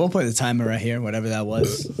 No, we'll put the timer right here, whatever that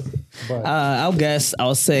was. But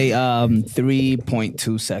I'll say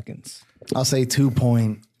 3.2 seconds. I'll say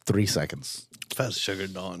 2.3 seconds. Fast sugar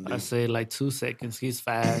dawn, I dude. say like 2 seconds. He's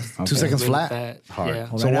fast. 2 seconds Really flat. fast. Hard. Yeah.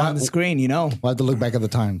 Well, So right why- on the screen, you know. We'll have to look back at the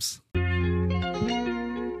times.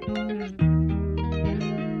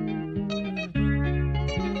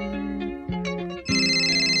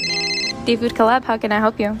 Seafood Collab, how can I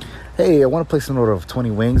help you? Hey, I want to place an order of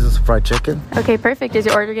 20 wings and some fried chicken. Okay, perfect. Is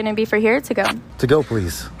your order going to be for here or to go? To go,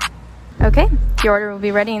 please. Okay, your order will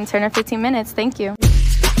be ready in 10 or 15 minutes. Thank you.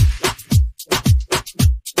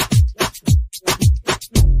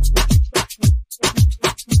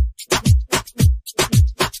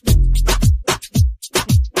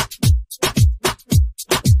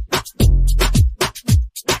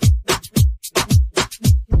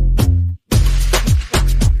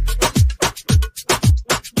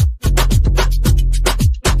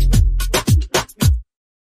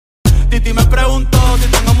 Titi me preguntó si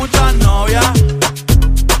tengo muchas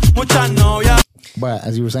novias. Muchas novias. But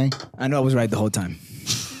as you were saying, I know I was right the whole time.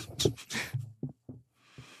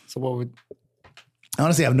 So what would I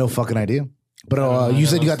honestly have no fucking idea. But you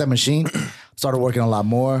said you got that machine, started working a lot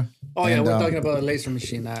more. Oh yeah, and, we're talking about a laser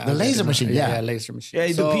machine. the laser machine, yeah. laser machine. Yeah,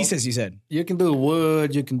 you do So, pieces, you said. You can do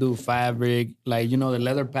wood, you can do fabric, like the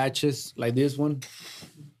leather patches, like this one.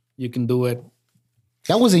 You can do it.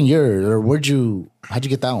 That wasn't yours, or how'd you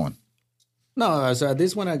get that one? No, so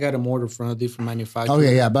this one I got an order from a different manufacturer. Oh,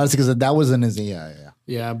 yeah, but it's because that wasn't his, yeah.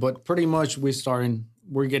 Yeah, but pretty much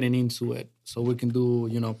we're getting into it. So we can do,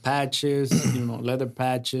 patches, leather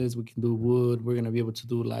patches. We can do wood. We're gonna be able to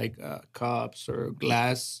do like cups or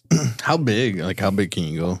glass. How big? Like, how big can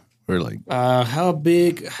you go? Or like, How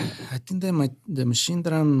big? I think that the machine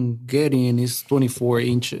that I'm getting is 24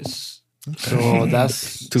 inches. So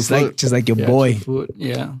that's 2 foot? Just like your yeah, boy. 2 foot,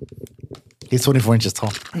 yeah. He's 24 inches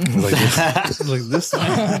tall. like this? Like this?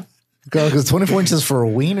 Because 24 inches for a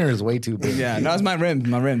wiener is way too big. Yeah, no, it's my rims.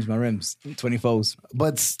 24s.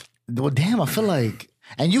 But, well, damn, I feel like,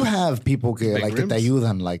 and you have people que, Big like que te rims?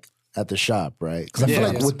 ayudan like at the shop, right? Because I feel Yeah,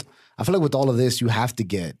 like yes. with all of this, you have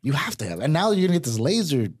to have, and now you're gonna get this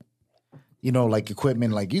laser, like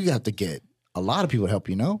equipment, like you have to get a lot of people to help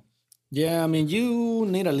you know. Yeah, I mean, you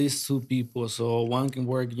need at least 2 people. So one can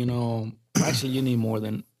work, actually, you need more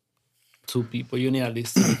than 2 people. You need at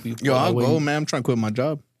least 3 people. Yo, I'll That way- go, man. I'm trying to quit my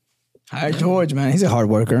job. Hi, George, man. He's a hard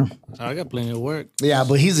worker. I got plenty of work. Yeah,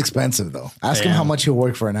 but he's expensive though. Ask him Damn. how much he'll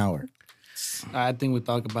work for an hour. I think we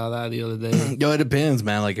talked about that the other day. Yo, it depends,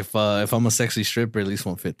 man. Like, if I'm a sexy stripper, at least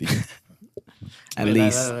 150. At Wait,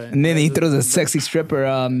 least. that- And then he throws a sexy stripper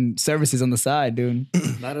services on the side, dude.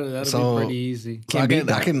 That'll So- be pretty easy. So I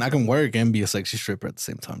can work and be a sexy stripper at the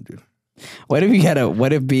same time, dude. What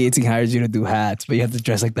if BAT hires you to do hats, but you have to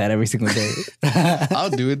dress like that every single day?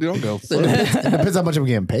 I'll do it, dude. Don't go. It depends how much I'm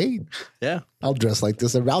getting paid. Yeah, I'll dress like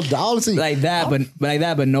this. I'll honestly like that,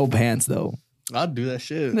 but no pants though. I'll do that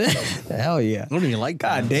shit. Hell yeah. I don't even like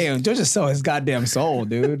God that. damn, George is so his goddamn soul,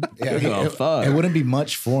 dude. Yeah, Oh, fuck. it wouldn't be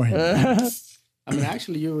much for him. I mean,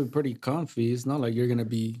 actually, you're pretty comfy. It's not like you're gonna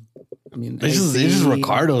be. I mean, It's just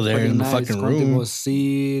Ricardo there pretty in the nice, fucking room. comfortable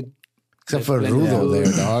seat. Except for Plenty of Rudo food.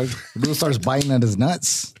 there, dog. Rudo starts biting at his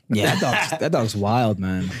nuts. Yeah, that dog's wild,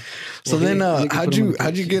 man. So Well, then, he can put him in the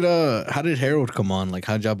how'd you get how did Harold come on? Like,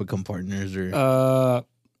 how'd y'all become partners? Or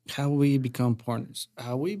How we become partners?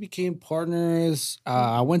 How we became partners?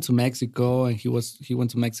 I went to Mexico, and he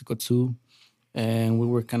went to Mexico too, and we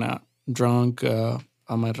were kind of drunk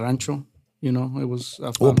on my rancho. It was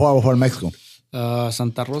What part of Mexico?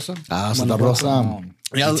 Santa Rosa. Santa Rosa.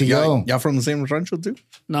 y'all from the same rancho too?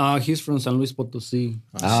 No, he's from San Luis Potosí.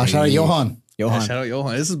 Shout out Johan. Yeah, shout out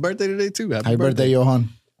Johan. It's his birthday today too. Happy birthday, Johan.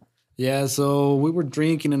 Yeah, so we were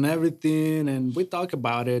drinking and everything, and we talked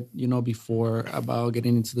about it, before about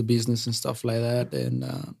getting into the business and stuff like that. And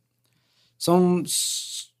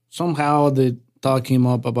somehow the talk came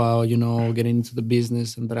up about getting into the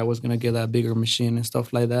business and that I was gonna get a bigger machine and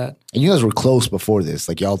stuff like that. And you guys were close before this.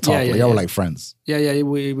 Like y'all talked. Yeah, y'all were yeah. like friends. Yeah,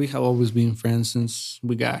 we have always been friends since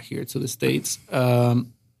we got here to the States.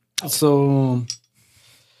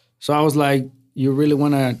 So I was like, "You really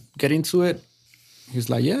want to get into it?" He's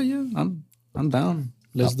like, "Yeah, I'm down.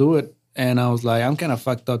 Let's do it." And I was like, "I'm kind of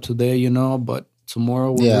fucked up today, but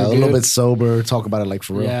tomorrow we're Yeah, a good." little bit sober. Talk about it like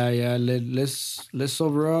for real. Yeah. Let's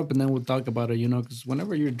sober up and then we'll talk about it, because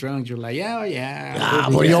whenever you're drunk, you're like, yeah.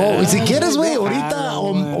 Pues yo, si quieres, güey,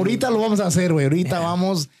 Claro, ahorita lo vamos a hacer, güey. Ahorita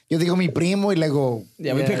vamos. Yo digo mi primo y luego.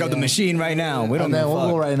 Yeah, we Yeah, pick up the yeah. machine right now. We don't And then know. we'll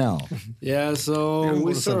go right now. Yeah, so You're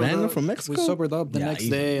we from sobered Savannah, up. from Mexico? We sobered up the Yeah, next easy.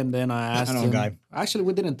 day, and then I asked I know a him. guy. Actually,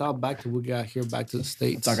 we didn't talk back till we got here back to the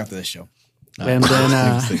States. Talk after this show. And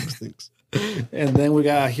then Thanks. and then we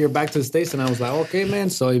got here back to the States, and I was like, okay, man.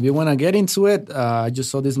 So if you want to get into it, I just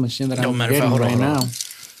saw this machine that I'm matter of getting fact, right hold on.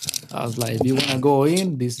 now. I was like, if you want to go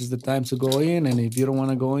in, this is the time to go in. And if you don't want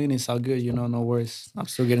to go in, it's all good. You know, no worries. I'm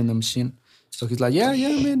still getting the machine. So he's like, yeah,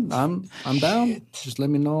 man, I'm down. Just let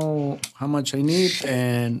me know how much I need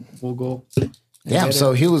and we'll go. Damn,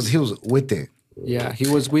 so he was with it. Yeah, he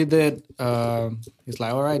was with it. He's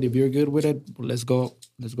like, all right, if you're good with it, let's go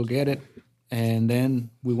get it. And then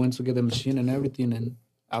we went to get the machine and everything. And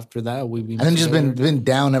after that, we've been And then just together. been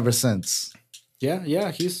down ever since.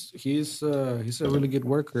 Yeah. He's a really good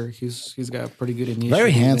worker. He's got pretty good initiative.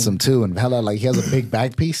 Very handsome too, and hella like he has a big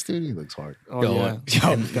back piece, dude. He looks hard. Oh yeah.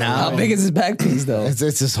 How big is his back piece though? It's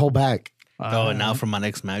his whole back. Oh, and now for my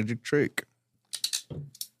next magic trick.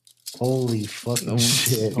 Holy fucking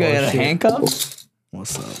shit! You got a handcuff?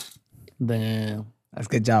 What's up? Damn. That's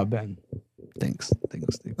good job, Ben. Thanks.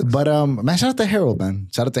 But man, shout out to Harold, man.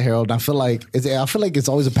 Shout out to Harold. I feel like it's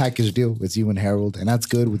always a package deal with you and Harold, and that's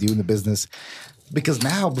good with you in the business. Because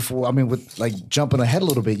now, with like jumping ahead a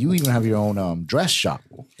little bit, you even have your own dress shop.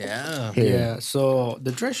 Yeah. Here. Yeah. So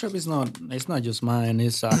the dress shop is not just mine.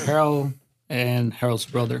 It's Harold and Harold's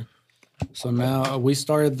brother. So now we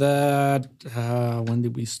started that. When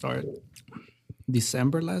did we start?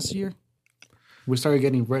 December last year. We started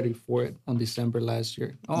getting ready for it on December last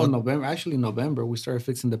year. Oh, November. Actually, November. We started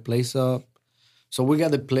fixing the place up. So we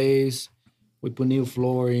got the place. We put new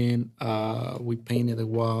flooring. We painted the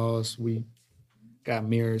walls. We got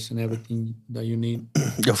mirrors and everything that you need.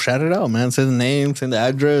 Yo, shout it out, man. Say the name, say the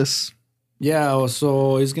address. Yeah.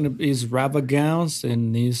 So it's Rava Gowns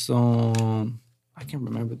and it's on. I can't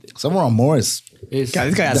remember this. Somewhere on Morris. It's God,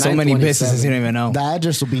 this guy has so many 927. businesses you don't even know. The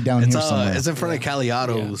address will be down It's here somewhere. it's in front of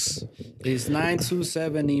Caliados. It's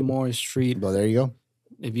 927 Morris Street. Well, there you go.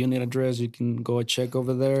 If you need a dress, you can go check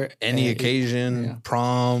over there. Any And occasion, yeah.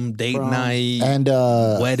 prom, date Prom. night, And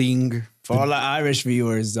wedding. For all our Irish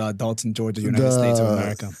viewers, Dalton, Georgia, United States of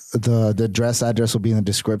America. the dress address will be in the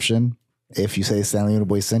description. If you say Stanley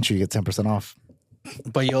Uniboy sent you, you get 10% off.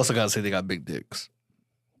 But you also gotta say they got big dicks.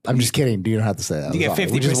 I'm just kidding. You don't have to say that. You get I'm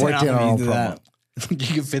sorry. We just 50% worked off in if our you own do promo. that. You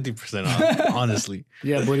get 50% off, honestly.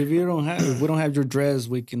 Yeah, but if we don't have your dress,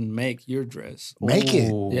 we can make your dress. Make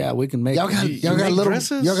it. Yeah, we can make Y'all it. got you make little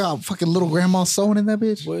dresses? y'all got fucking little grandma sewing in that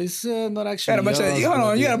bitch. Well, it's not You actually. got a bunch of yours, hold but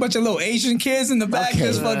on, you got a yeah. bunch of little Asian kids in the back Okay.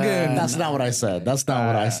 just fucking. That's not what I said. That's not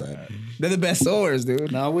what I said. They're the best sewers,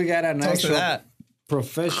 dude. No, we got an Toast to actual that.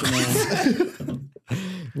 professional.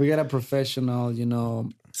 We got a professional,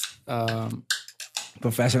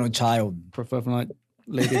 Professional child. professional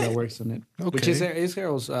lady that works on it, which Okay. is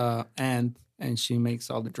Harold's aunt, and she makes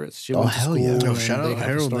all the dresses. She Oh, went to hell school, yeah. Yo, and shout out they have a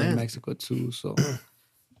Harold, store in man. Mexico too. So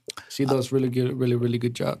she does really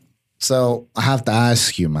good job. So I have to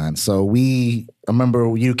ask you, man. So I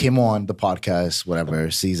remember you came on the podcast, whatever,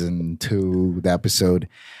 season 2, the episode.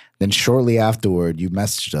 Then shortly afterward, you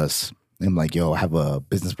messaged us. And I'm like, yo, I have a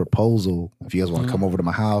business proposal. If you guys want to come over to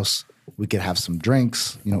my house, we could have some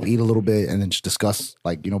drinks, eat a little bit, and then just discuss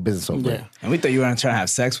business over it. Yeah. And we thought you were gonna try to have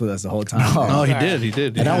sex with us the whole time. Oh, he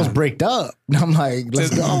did. And I was breaked up. And I'm like,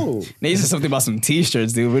 let's go. They said something about some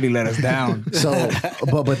t-shirts, dude. Really let us down. So,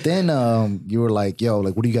 but then you were like, yo,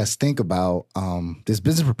 like, what do you guys think about this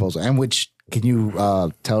business proposal? And which, can you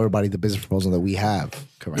tell everybody the business proposal that we have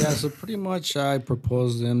currently? Yeah, so pretty much I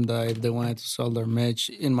proposed them that if they wanted to sell their merch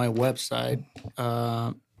in my website,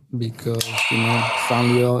 because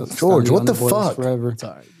Stanley George, what the Stanley Boys fuck? Forever.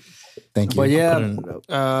 Thank you. But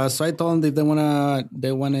yeah, so I told them that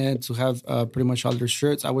they wanted to have pretty much all their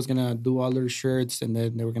shirts. I was gonna do all their shirts, and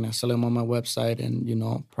then they were gonna sell them on my website,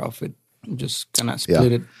 and profit, just kind of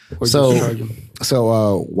split it or So- just charge them.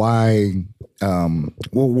 So why?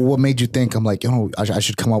 What made you think I'm like, I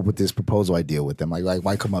should come up with this proposal idea with them? Like,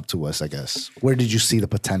 why come up to us? I guess. Where did you see the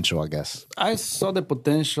potential? I guess. I saw the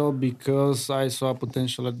potential because I saw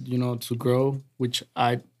potential, to grow, which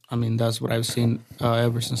I mean, that's what I've seen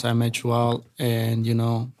ever since I met you all. And,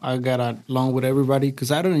 I got along with everybody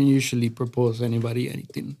because I don't usually propose anybody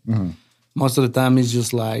anything. Most of the time, it's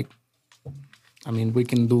just like, we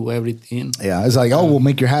can do everything. Yeah, it's like, we'll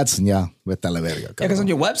make your hats and vete a la verga. Yeah, because on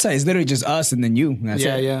your website it's literally just us and then you. And that's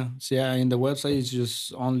it. Yeah. So, in the website, it's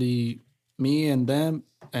just only me and them.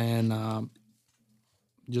 And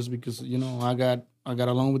just because, I got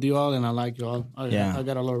along with you all and I like you all. I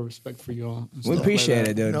got a lot of respect for you all. and We stuff like appreciate that.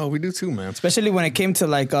 it, dude. No, we do too, man. Especially when it came to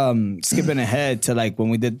like skipping ahead to like when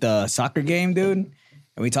we did the soccer game, dude.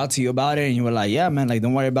 And we talked to you about it, and you were like, "Yeah, man, like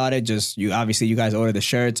don't worry about it. Just you guys order the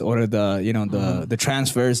shirts, order the the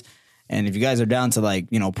transfers, and if you guys are down to like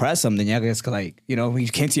press them, then you guys could like we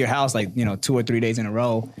came to your house like 2 or 3 days in a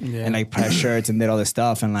row and like press shirts and did all this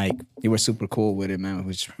stuff, and like you were super cool with it, man.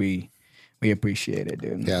 Which we We appreciate it,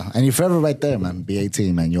 dude. Yeah, and you're forever right there, man.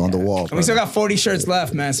 B18, man. You're on the wall. And we still got 40 shirts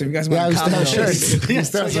left, man. So if you guys want we to still have comment, shirts. We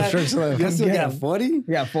still have some shirts left. You still got 40?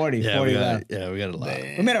 we got 40. Yeah, 40 we left. got a lot.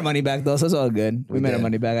 We made our money back though, so it's all good. We made our did.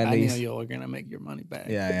 money back at I least. knew you were gonna make your money back.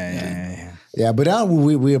 Yeah. Yeah, but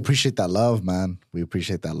we appreciate that love, man. We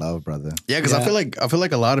appreciate that love, brother. Yeah, because I feel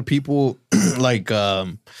like a lot of people like a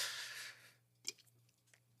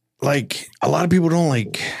lot of people don't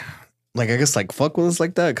like I guess like fuck with us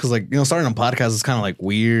like that, because like, you know, starting a podcast is kind of like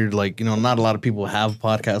weird. Like, you know, not a lot of people have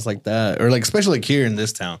podcasts like that, or like especially like here in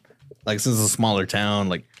this town, like since it's a smaller town,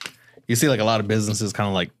 like you see like a lot of businesses kind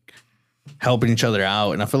of like helping each other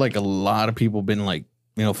out, and I feel like a lot of people been like,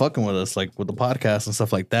 you know, fucking with us like with the podcast and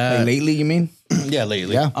stuff like that. Like lately, you mean? Yeah,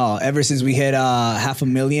 lately. Yeah. Oh, ever since we hit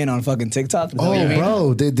 500,000 on fucking TikTok. Is that what you Oh, mean?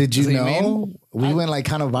 bro, did you That's what you know? We went like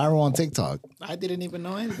kind of viral on TikTok. I didn't even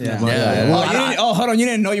know anything. Yeah. Yeah. Hold on. You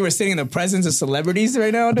didn't know you were sitting in the presence of celebrities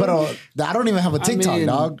right now, dude? But I don't even have a TikTok, mean-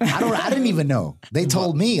 dog. I didn't even know. They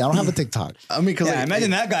told me I don't have a TikTok. I mean, because yeah, like,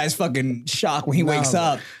 imagine that guy's fucking shocked when he wakes bro.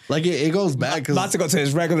 up, like it goes back because about to go to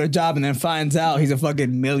his regular job, and then finds out he's a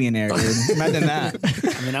fucking millionaire, dude. Imagine that.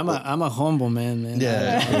 I mean, I'm a humble man.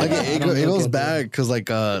 yeah, like it goes back because like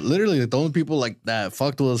literally like, the only people like that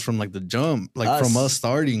fucked with us from like the jump, like Us. from us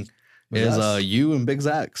starting, is us. you and Big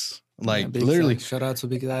Zax. Like Big literally, Zach. Shout out to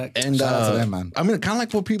Big Zach. and Shout out to them, man. I mean, kind of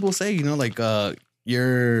like what people say, you know, like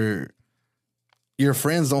your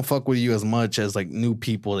friends don't fuck with you as much as like new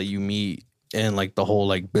people that you meet and like the whole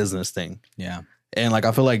like business thing. Yeah. And like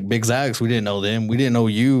I feel like Big Zax, we didn't know them, we didn't know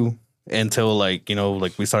you until like, you know,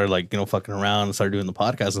 like we started like, you know, fucking around and started doing the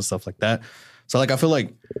podcast and stuff like that. So like I feel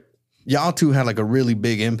like y'all two had like a really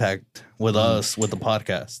big impact with us with the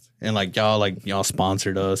podcast, and like y'all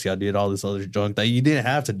sponsored us, y'all did all this other junk that you didn't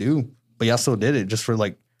have to do, but y'all still did it just for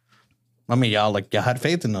like, I mean, y'all had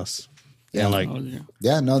faith in us. Yeah, and like Oh, yeah.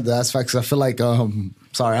 Yeah, no, that's facts. I feel like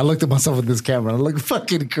sorry, I looked at myself with this camera. I look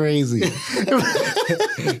fucking crazy.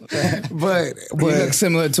 but You look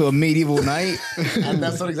similar to a medieval knight. and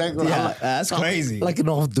that's what exactly what I like. That's crazy. Like an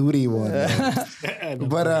off-duty one.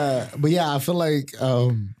 But yeah, I feel like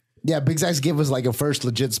Big Zax gave us like a first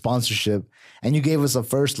legit sponsorship, and you gave us a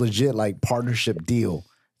first legit like partnership deal.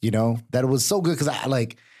 You know that it was so good because I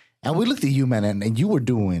like, and we looked at you, man, and you were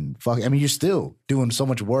doing I mean, you're still doing so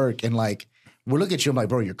much work, and like we're looking at you, I'm like,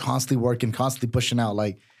 bro, you're constantly working, constantly pushing out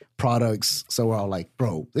like products. So we're all like,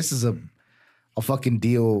 bro, this is a fucking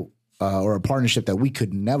deal. Or a partnership that we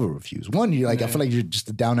could never refuse. One, you're like, I feel like you're just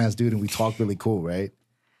a down ass dude, and we talk really cool, right?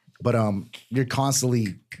 But you're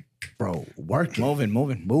constantly, bro, working,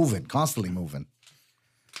 moving, constantly moving.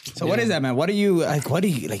 So what is that, man? What do you like?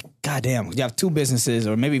 Goddamn, you have two businesses,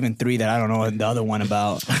 or maybe even three that I don't know the other one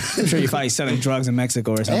about. I'm sure you're probably selling drugs in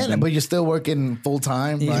Mexico or something. But you're still working full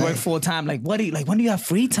time. you right? work full time. Like, when do you have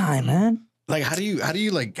free time, man? like how do you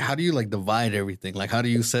divide everything? Like how do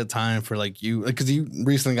you set time for like you, because you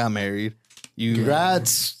recently got married. You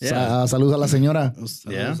Congrats. Yeah. Saludos a la señora.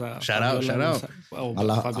 Yeah. Saludos a Shout out. Oh, A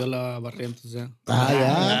la- Fabiola Barrientos, yeah.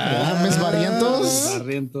 Yeah. Miss Barrientos.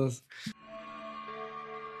 Barrientos.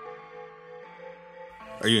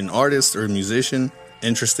 Are you an artist or a musician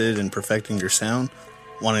interested in perfecting your sound,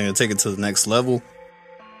 wanting to take it to the next level?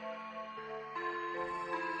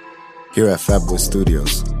 Here at Fatboy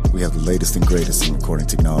Studios, we have the latest and greatest in recording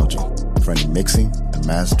technology for any mixing and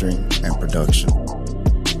mastering and production.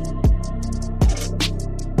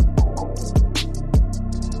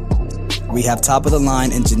 We have top of the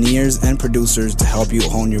line engineers and producers to help you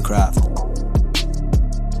hone your craft.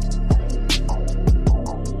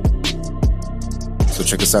 So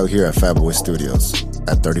check us out here at Fatboy Studios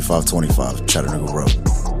at 3525 Chattanooga Road.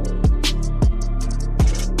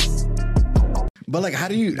 But like, how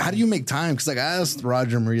do you make time? Because like I asked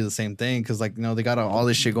Roger and Maria the same thing. Because like, you know, they got all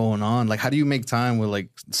this shit going on. Like, how do you make time with like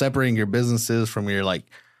separating your businesses from your like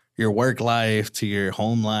your work life to your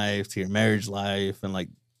home life to your marriage life, and like,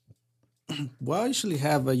 Well, I usually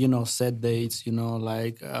have, set dates,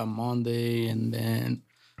 like Monday, and then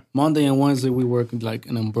Monday and Wednesday we work like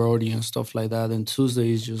an embroidery and stuff like that. And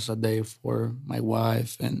Tuesday is just a day for my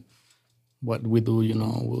wife, and what we do,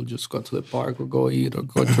 we'll just go to the park or go eat or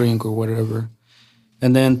go drink or whatever.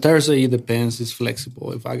 And then Thursday, it depends. It's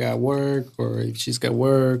flexible. If I got work or if she's got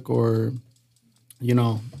work or,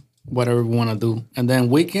 whatever we want to do. And then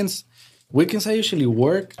weekends I usually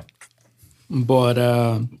work, but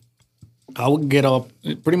I would get up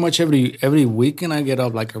pretty much every weekend. I get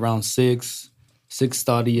up like around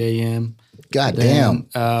 6:30 a.m. God damn.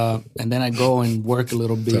 And then I go and work a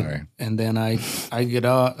little bit. Sorry. And then I get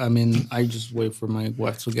up. I mean, I just wait for my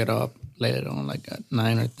wife to get up later on, like at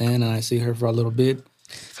 9 or 10, and I see her for a little bit.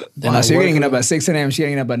 Wow, so you're getting up at 6 a.m. She's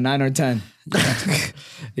getting up at 9 or 10.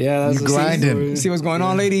 Yeah, that's You grinding. You see what's going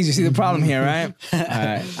on, ladies? You see the problem here, right? All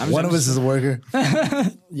right. One of us is a worker.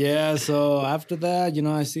 Yeah, so after that,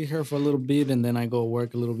 I see her for a little bit and then I go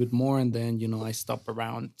work a little bit more and then, I stop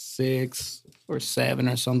around 6 or 7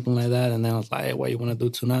 or something like that. And then I was like, hey, what you want to do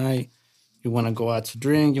tonight? You want to go out to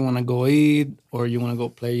drink? You want to go eat? Or you want to go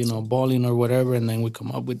play, bowling or whatever? And then we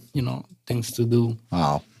come up with, things to do.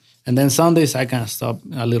 Wow. And then Sundays, I kind of stop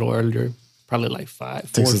a little earlier, probably like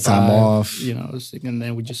 5. Takes 4 or the time 5, off. And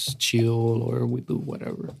then we just chill or we do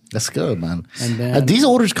whatever. That's good, man. And then Are these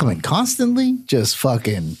orders coming constantly? Just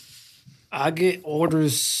fucking. I get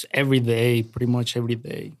orders every day, pretty much every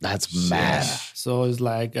day. That's mad. So it's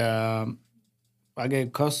like I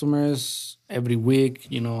get customers every week,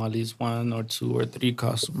 at least 1 or 2 or 3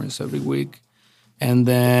 customers every week. And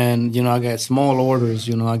then, I get small orders,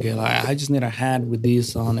 I get like, I just need a hat with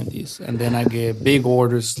this on and this. And then I get big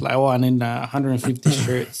orders, like, I need 150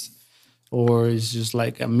 shirts. Or it's just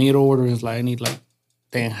like a mid order, it's like, I need like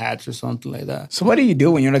 10 hats or something like that. So what do you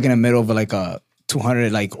do when you're like in the middle of like a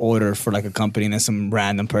 200 like order for like a company and then some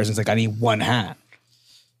random person's like, I need 1 hat?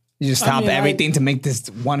 You just stop everything to make this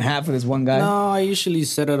 1 hat for this one guy? No, I usually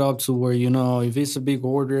set it up to where, if it's a big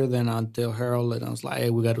order, then I'll tell Harold and I was like,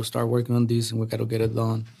 hey, we got to start working on this and we got to get it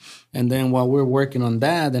done. And then while we're working on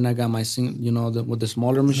that, then I got my, with the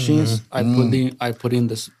smaller machines, I put in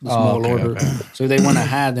the small order. Okay. So if they want a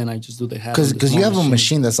hat, then I just do the hat. Because you have a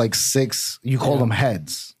machine that's like 6, you call them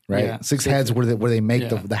heads, right? Yeah. 6 heads where they make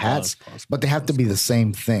the hats, but they have to be the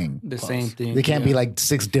same thing. The same thing. They can't be like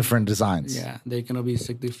 6 different designs. Yeah, they cannot be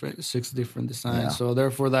 6 different designs. Yeah. So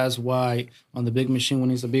therefore, that's why on the big machine, when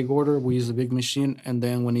it's a big order, we use a big machine. And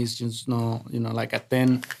then when it's just, like a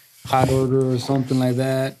 10 hot order or something like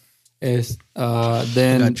that,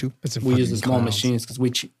 then we use the small machines because we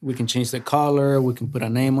can change the color, we can put a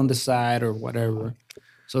name on the side or whatever.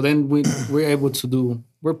 So then we're able to do.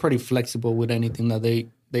 We're pretty flexible with anything that they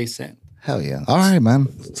send. Hell yeah! All right, man.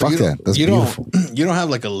 So Fuck that. That's beautiful. You don't have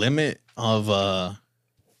like a limit of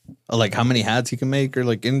like how many hats you can make or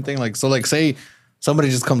like anything like so. Like say somebody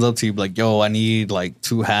just comes up to you like, "Yo, I need like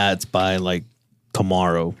 2 hats by like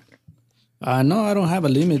tomorrow." No, I don't have a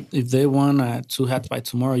limit. If they want 2 hats by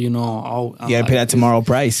tomorrow, you gotta pay that tomorrow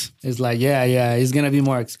price. It's like, yeah, it's gonna be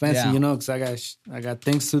more expensive, because I got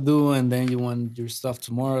things to do, and then you want your stuff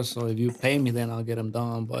tomorrow. So if you pay me, then I'll get them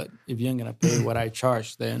done. But if you ain't gonna pay what I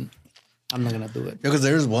charge, then I'm not gonna do it. Because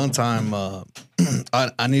there's one time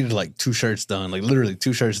I needed like 2 shirts done, like literally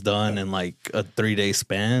 2 shirts done in like a 3-day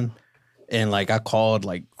span, and like I called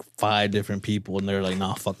like 5 different people, and they're like,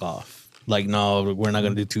 "Nah, fuck off." Like, no, we're not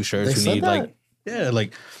gonna do 2 shirts. We need like, like they're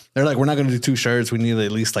like, we're not gonna do 2 shirts. We need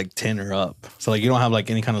at least like 10 or up. So like, you don't have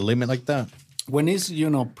like any kind of limit like that. When it's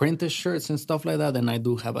printed shirts and stuff like that, then I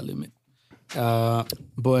do have a limit.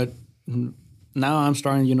 But now I'm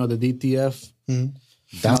starting, the DTF.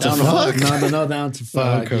 Down to fuck. No, down to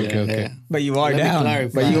fuck. Okay. But you are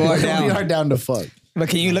down. But you are down. You are down to fuck. But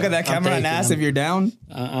can you look at that camera and ask if you're down?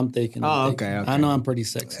 I'm taking. Okay. I know I'm pretty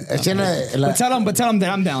sexy. But tell him that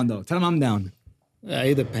I'm down though. Tell him I'm down.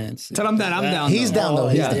 It depends. Tell him that I'm down. He's down though.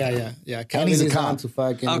 Yeah. And he's a cop. To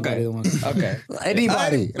fuck anybody that wants to. Okay.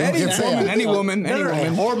 Anybody. Any woman.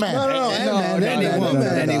 Or man. Any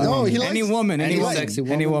woman. Any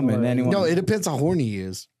woman. No, it depends how horny he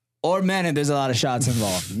is. Or men, and there's a lot of shots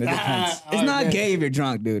involved. It depends. It's not gay if you're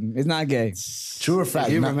drunk, dude. It's not gay. True or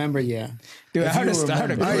fact? You remember, yeah. Dude, I heard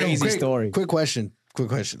a crazy story. Quick question. All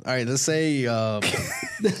right, let's say me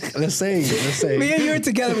and you are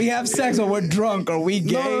together. We have sex, or we're drunk, or we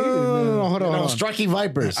gay. No, hold on. Striking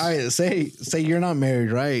vipers. All right, say you're not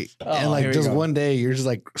married, right? And like just one day, you're just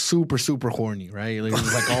like super horny, right? Like, you're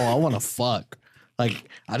just like, oh, I want to fuck. Like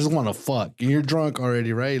I just want to fuck. And you're drunk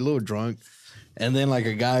already, right? A little drunk. And then like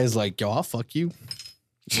a guy's like, yo, I'll fuck you.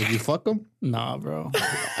 Would you fuck him? Nah, bro.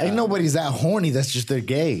 Ain't nobody's that horny. That's just they're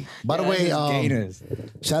gay. By the way,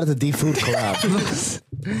 shout out to D Food collab.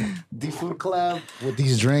 D Food collab with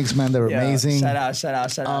these drinks, man. They're amazing. Shout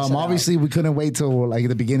out. Obviously, we couldn't wait till like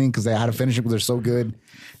the beginning because they had to finish it because they're so good.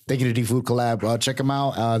 Thank you to D Food collab. Check them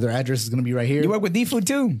out. Their address is gonna be right here. You work with D Food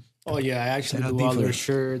too? Oh yeah, I actually do all their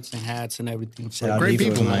shirts and hats and everything. Great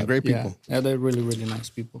people, man. Great people. Yeah, they're really, really nice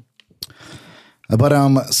people.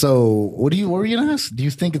 But so what were you gonna ask? Do you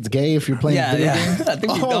think it's gay if you're playing video games? I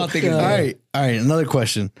think you don't think it's gay. All right. Another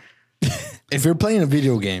question: if you're playing a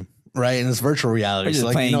video game, right, and it's virtual reality,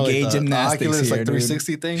 just playing gay gymnastics, Oculus, here, like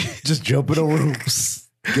 360 thing, just jumping over hoops,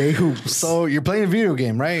 gay hoops. So you're playing a video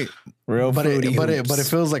game, right? But it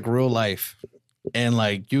feels like real life, and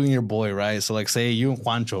like you and your boy, right? So like say you and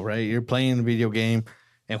Juancho, right? You're playing a video game.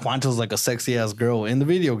 and Juancho's like a sexy ass girl in the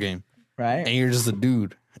video game, Right. and you're just a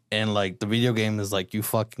dude, and like the video game is like you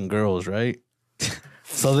fucking girls, right?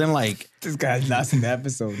 So then like This guy's lost in the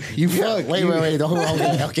episode. you Yeah, fuck. wait.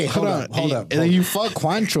 Okay, hold up. And then you fuck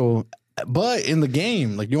Juancho, but in the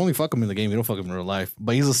game, like you only fuck him in the game. You don't fuck him in real life.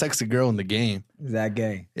 But he's a sexy girl in the game. Is that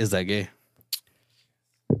gay? Is that gay?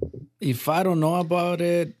 If I don't know about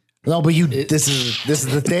it, No, but this is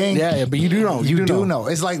the thing. Yeah, but you do know. You do know.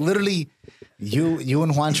 It's like literally you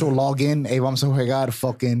and Juancho log in. Hey, vamos a jugar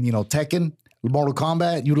fucking, Tekken, Mortal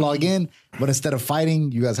Kombat. You log in, but instead of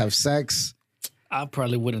fighting, you guys have sex. I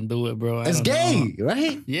probably wouldn't do it, bro. It's gay,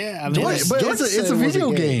 right? Yeah, I mean, George- But George it's said a it wasn't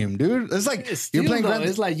video gay. game, dude. It's like Still, you're playing. though,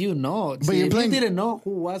 it's like But See, you're if playing- you didn't know who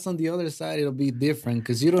was on the other side, it'll be different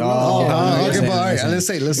because you don't know. Oh, Yeah, okay, yeah, but all right, yeah. let's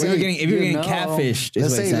say If you're getting know. catfished,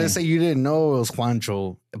 let's say you didn't know it was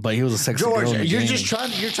Juancho, but he was a sexy girl. George, in the you're game. just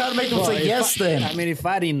trying to make him Well, say if yes. I- Then I mean, if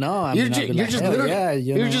I didn't know, you're I'd be just like, hell literally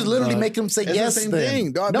yeah, you're just literally making him say It's yes. the same then.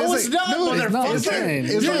 thing, dog. No, It's it's like- not, no, it's not. It's motherfucker.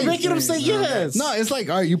 like- it's You're like- making him say yes. No, it's like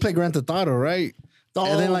all right, you play Grand Theft Auto, right? Oh.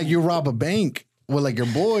 And then like you rob a bank with like your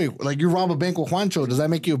boy, like you rob a bank with Juancho. Does that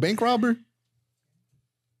make you a bank robber?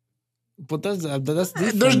 But that's different.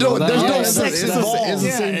 There's no- though. there's no Yeah, sex it's- involved. It's the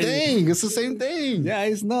Yeah, same it- thing. It's the same thing. Yeah,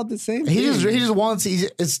 it's not the same. He thing. just wants.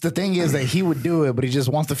 It's the thing is that he would do it, but he just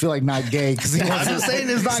wants to feel like not gay because he wants I'm to just saying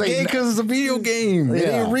it's not say gay because it's a video game. It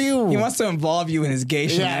Yeah. ain't real. He wants to involve you in his gay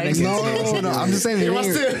shenanigans. no. I'm just saying He it wants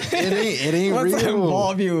ain't, to- it ain't He wants to real.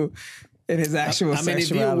 involve you in his actual I mean, if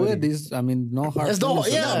you sexuality. would, no hard. It's no-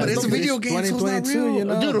 feelings. yeah, but it's a video game, so it's not 2022, real. you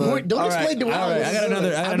know. Dude, but- don't All explain right, to me. all right, I got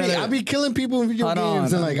another. I be killing people in video Hold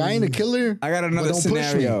games, on. and like I ain't a killer. I got but another don't push me.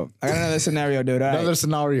 scenario. I got another scenario, dude. All right. Another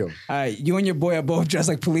scenario. All right, you and your boy are both dressed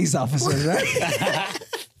like police officers, right?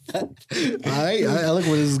 All right, I like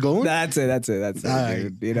where this is going. That's it, right.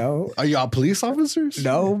 dude. You know? Are y'all police officers?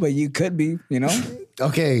 No, but you could be, you know?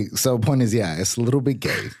 Okay, so point is, yeah, it's a little bit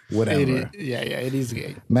gay. Whatever. it is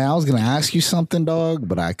gay. Man, I was gonna ask you something, dog,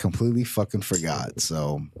 but I completely fucking forgot.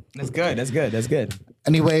 So, That's good.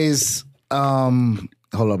 anyways,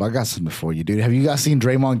 hold up, I got something for you, dude. Have you guys seen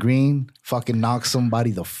Draymond Green fucking knock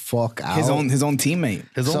somebody the fuck out? His own teammate.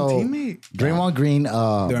 His So, own teammate. Draymond Green,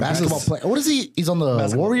 basketball impressed. player. What is he? He's on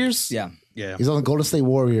the Warriors. Yeah. Yeah. He's on the Golden State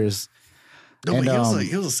Warriors. No, but And,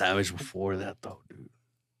 he was a savage before that, though, dude.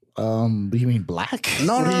 You mean black?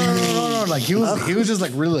 No. Like he was just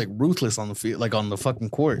like really like ruthless on the field, like on the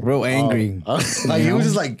fucking court. Real angry. Like he was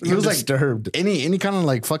just like he was like disturbed. any kind of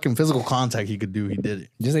like fucking physical contact he could do, he did it.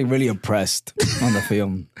 Just like really oppressed on the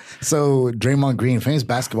film. So Draymond Green, famous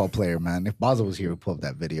basketball player, man. If Basil was here, we'd pull up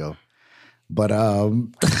that video. But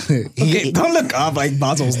Okay, don't look up like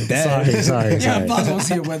Basil's dead. sorry. Yeah, Basil's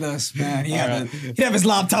here with us, man. He'd have his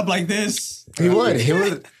laptop like this. He would.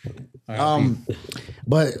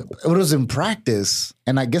 But it was in practice,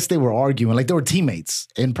 and I guess they were arguing. Like they were teammates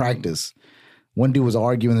in practice. One dude was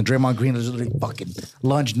arguing, and Draymond Green was literally fucking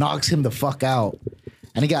lunge knocks him the fuck out,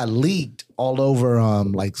 and he got leaked all over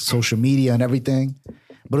like social media and everything.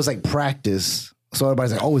 But it was like practice, so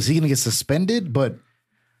everybody's like, "Oh, is he gonna get suspended?" But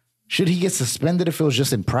should he get suspended if it was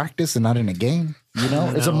just in practice and not in a game? You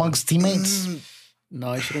know, it's amongst teammates.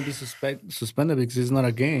 No, it shouldn't be suspended because it's not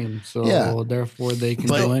a game. So Yeah. therefore they can do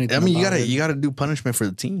But anything. I mean, about it. you gotta do punishment for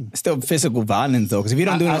the team. Still physical violence though, because if you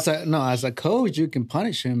don't do as a coach, you can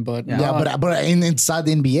punish him, but Yeah, but inside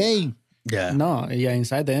the NBA, Yeah.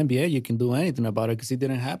 inside the NBA, you can do anything about it because it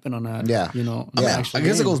didn't happen on a I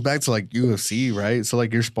guess it goes back to like UFC, right? So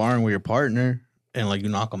like you're sparring with your partner and like you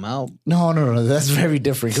knock them out. no, that's very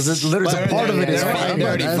different because it's literally a part of it is they're fighting.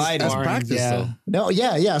 already fighting. That's practice, though. No,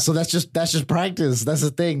 yeah. So that's just practice. That's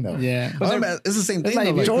the thing, though. Yeah. But it's the same thing.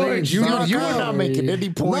 like though, if you're like, playing George, soccer you are not or- making any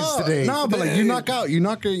points today. No, but like you knock out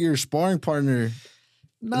your sparring partner.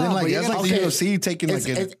 No, And then like but you that's like gotta- the okay, UFC taking It's,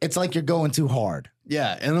 like it's like you're going too hard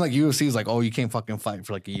yeah, and then like UFC is like, oh, you can't fucking fight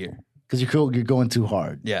for like a year. because you're going too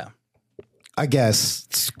hard. Yeah. I guess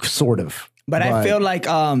sort of. But I feel like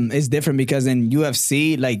it's different because in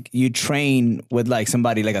UFC, like you train with like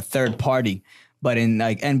somebody like a third party. But in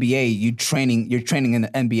like NBA, you're training in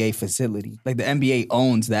an NBA facility. Like the NBA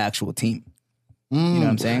owns the actual team. You know what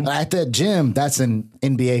I'm saying? At the gym, that's an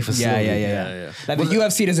NBA facility. Yeah. Like the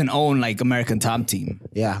UFC doesn't own like American Top Team.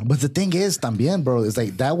 Yeah, but the thing is, también, bro, is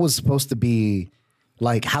like that was supposed to be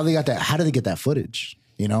like how they got that. How did they get that footage?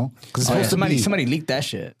 You know, because Somebody leaked that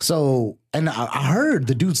shit. So, and I heard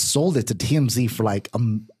the dude sold it to TMZ for like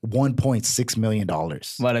 $1.6 million. What,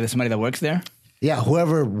 like somebody that works there? Yeah,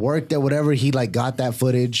 whoever worked at whatever, he like got that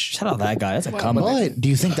footage. Shout out that guy. That's a compliment. But do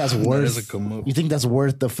you think that's worth? is a good move. You think that's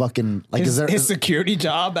worth the fucking like? His, Is there? his security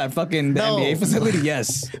job at fucking the No. NBA facility?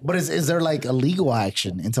 Yes. But is there like a legal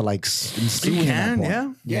action into like suing?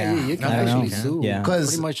 Yeah. Yeah, you can I don't know. actually sue. Yeah. Because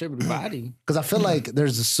pretty much everybody. I feel like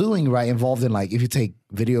there's a suing right involved in like if you take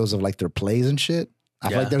videos of like their plays and shit. I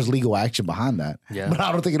feel Yeah. like there's legal action behiand that. Yeah. But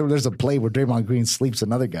I don't think there's a play where Draymond Green sleeps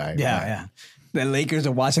another guy. Yeah. The Lakers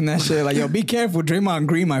are watching that shit. Like, yo, be careful. Draymond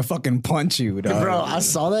Green might fucking punch you, dog. Bro, I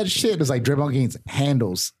saw that shit. It's like Draymond Green's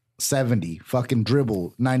handles 70, fucking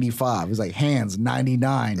dribble 95. It's like hands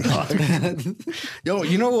 99. Yo,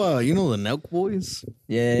 you know the Nelk boys?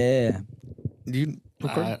 Yeah. Do you?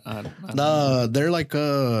 I They're like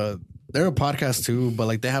they're a podcast too, but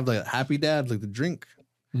like they have the Happy Dad, like the drink.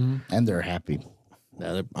 And they're happy.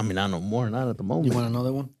 Yeah, I mean, I know more, not at the moment. You want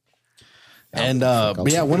another one? And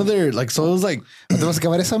but yeah, one of their like, so it was like ¿Te vas a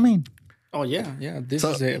acabar esa, man? Oh yeah. This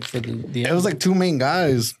So- is it for the it was like two main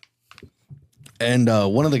guys, and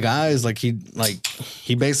one of the guys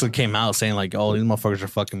he basically came out saying like, oh, these motherfuckers are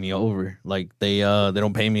fucking me over. Like they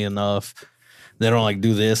don't pay me enough. They don't like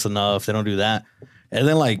do this enough. They don't do that. And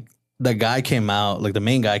then like the guy came out, like the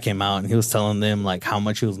main guy came out, and he was telling them like how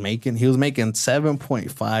much he was making. He was making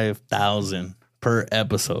 7.5 thousand per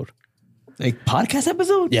episode. Like, podcast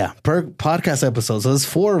episode? Yeah, per podcast episode. So there's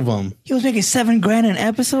 4 of them. He was making $7,000 an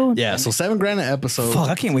episode? Yeah, so $7,000 an episode. Fuck,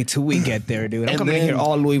 I can't wait till we get there, dude. I'm And coming in here then-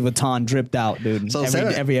 all Louis Vuitton dripped out, dude. So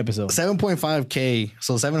every episode. 7.5K,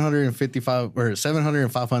 so $755 or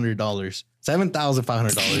 $7,500.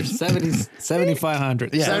 $7,500.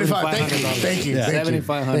 7,500. Yeah. 75. Thank you. Yeah. Thank you.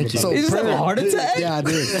 7,500. So You just have a heart attack? Yeah, I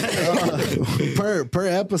did. per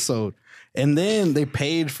episode. And then they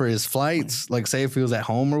paid for his flights. Like, say if he was at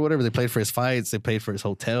home or whatever, they paid for his flights, they paid for his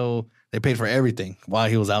hotel, they paid for everything while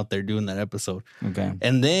he was out there doing that episode. Okay.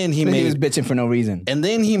 And then he He was made bitching for no reason.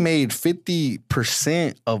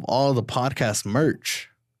 50% of all the podcast merch.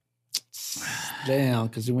 Damn,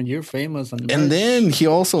 because when you're famous on And then he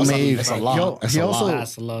also made that's a lot. That's he a also lot.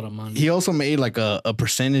 that's a lot of money. he also made like a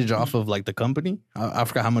percentage off of like the company. I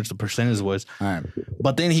forgot how much the percentage was. All right.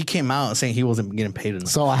 But then he came out saying he wasn't getting paid enough.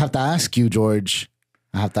 So I have to ask you, George.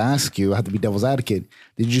 I have to be devil's advocate.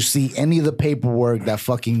 Did you see any of the paperwork that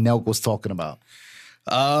fucking Nelk was talking about?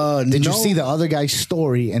 Did you see the other guy's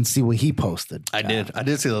story and see what he posted? I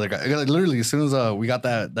did see the other guy. Like, literally, as soon as we got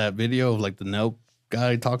that video of like the Nelk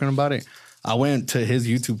guy talking about it, I went to his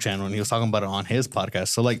YouTube channel and he was talking about it on his podcast.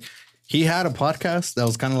 So like he had a podcast that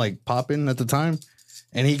was kind of like popping at the time,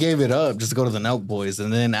 and he gave it up just to go to the Nelk Boys.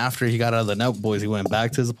 And then after he got out of the Nelk Boys, he went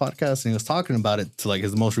back to his podcast and he was talking about it to like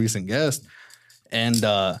his most recent guest. And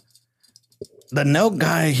the Nelk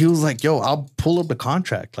guy, he was like, "Yo, I'll pull up the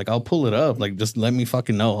contract. Like I'll pull it up. Like just let me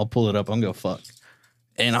fucking know. I'll pull it up. I don't give a fuck."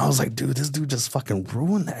 And I was like, "Dude, this dude just fucking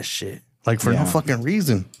ruined that shit. Like for no fucking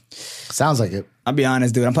reason." Sounds like it. I'll be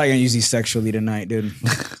honest, dude. I'm probably gonna use these sexually tonight, dude.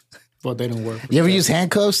 But they don't work. You ever use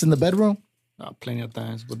handcuffs in the bedroom? Plenty of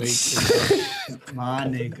times, but they My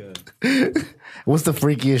nigga. What's the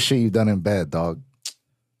freakiest shit you've done in bed, dog?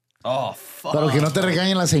 Oh fuck. Pero que no te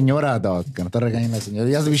regañen la señora, dog. Que no te regañen la señora.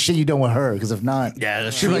 It has to be shit you done with her, because if not, Yeah,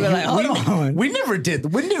 that's she'll true. be like, Hold we on. never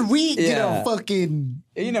did. When did we get Yeah. a fucking?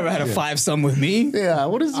 You never had a 5-some with me? Yeah,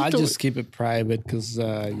 what is? I it doing? just keep it private because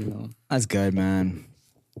That's good, man.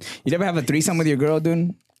 You never have a threesome with your girl,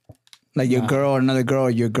 dude? Like your girl or another girl, or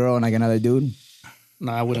your girl and like another dude?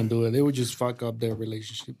 no, I wouldn't do it. They would just fuck up their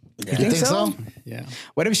relationship. You think so? Yeah.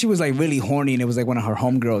 What if she was like really horny and it was like one of her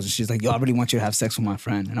homegirls and she's like, yo, I really want you to have sex with my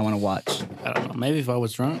friend and I want to watch. I don't know. Maybe if I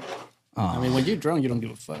was drunk. I mean, when you're drunk, you don't give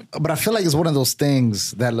a fuck. But I feel like it's one of those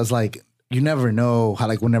things that is like you never know how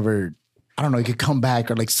like whenever I don't know, it could come back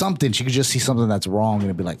or like something. She could just see something that's wrong and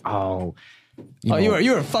it'd be like, oh,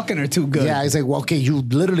 You were fucking her too good. Yeah, it's like, well, okay, you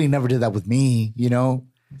literally never did that with me, you know?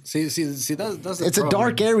 See, that's the It's a problem.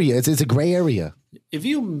 dark area. It's a gray area. If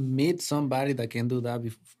you meet somebody that can do that,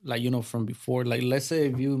 from before, like let's say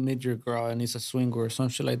if you meet your girl and it's a swinger or some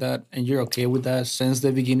shit like that, and you're okay with that since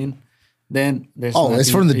the beginning, then there's Oh, it's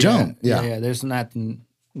from the jump. Yeah. There's nothing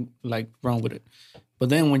like wrong with it. But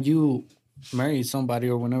then when you marry somebody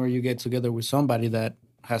or whenever you get together with somebody that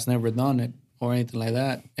has never done it or anything like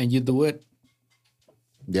that, and you do it,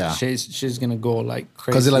 Yeah. she's gonna go like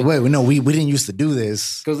crazy. Because they're like, wait, no, we didn't used to do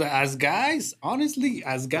this. Because as guys, honestly,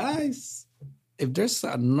 if there's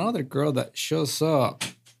another girl that shows up,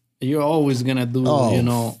 you're always gonna do,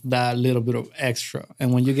 that little bit of extra.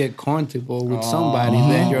 And when you get comfortable with somebody,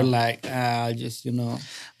 then you're like,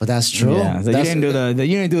 But that's true. Yeah, so you didn't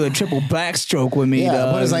do the triple backstroke with me. Yeah,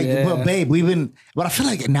 dog. but it's like, Yeah. but babe, but I feel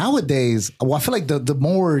like nowadays, I feel like the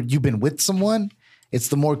more you've been with someone, it's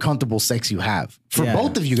the more comfortable sex you have. For Yeah.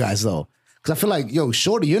 both of you guys, though. Because I feel like, yo,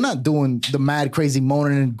 shorty, you're not doing the mad, crazy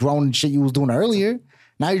moaning and groaning shit you was doing earlier.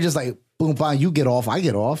 Now you're just like, boom, fine, you get off, I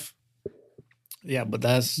get off. Yeah, but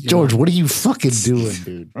that's George, what are you fucking doing,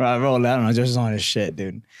 dude? Right, roll. I don't know. George is on his shit,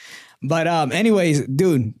 dude. But anyways,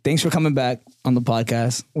 dude, thanks for coming back on the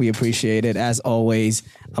podcast. We appreciate it as always.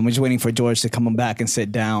 I'm just waiting for George to come back and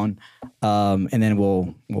sit down, and then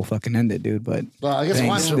we'll fucking end it, dude. But Well, I guess thanks.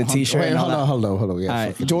 once The t-shirt. Wait, and all hold that. on. Yeah, All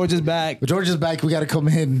right, fuck it. George is back. But George is back. We got to come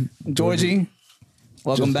in. Georgie,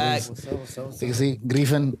 welcome back. You can see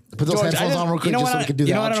Griffin. Put those George, headphones on real quick just so we can do the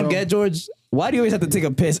you know what I don't outro. get, George? Why do you always have to take a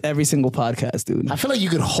piss every single podcast, dude? I feel like you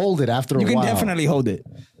could hold it after a You while. can definitely hold it.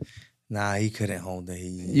 Nah, he couldn't hold it.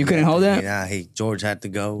 You couldn't hold it? Nah, George had to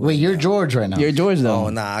go. Wait, you're George right now. You're George though. Oh,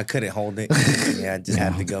 nah, I couldn't hold it. Yeah, I just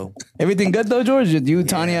had to go. Everything good though, George? You,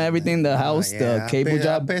 Tanya, everything, the house, the cable I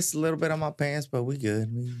job. pissed a little bit on my pants, but we good.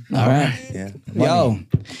 All right. Yeah. Yo,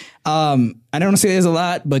 I don't say this a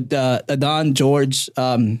lot, but Adon, George,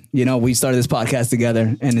 we started this podcast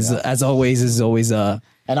together, and as always, it's always And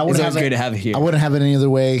I it's wouldn't always have great it, to have it here. I wouldn't have it any other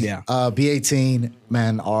way. Yeah. B18,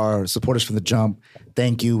 man, our supporters from the jump.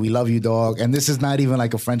 Thank you. We love you, dog. And this is not even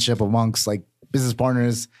like a friendship amongst like business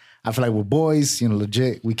partners. I feel like we're boys,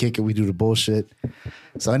 legit. We kick it. We do the bullshit.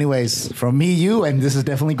 So anyways, from me, you, and this is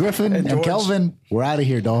definitely Griffin and George. Kelvin. We're out of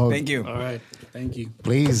here, dog. Thank you. All right. Thank you.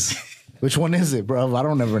 Please. Which one is it, bro? I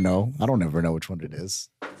don't ever know. I don't ever know which one it is.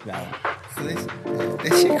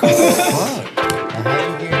 This shit cool as fuck.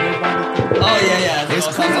 Oh yeah. It's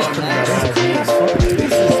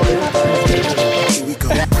cool.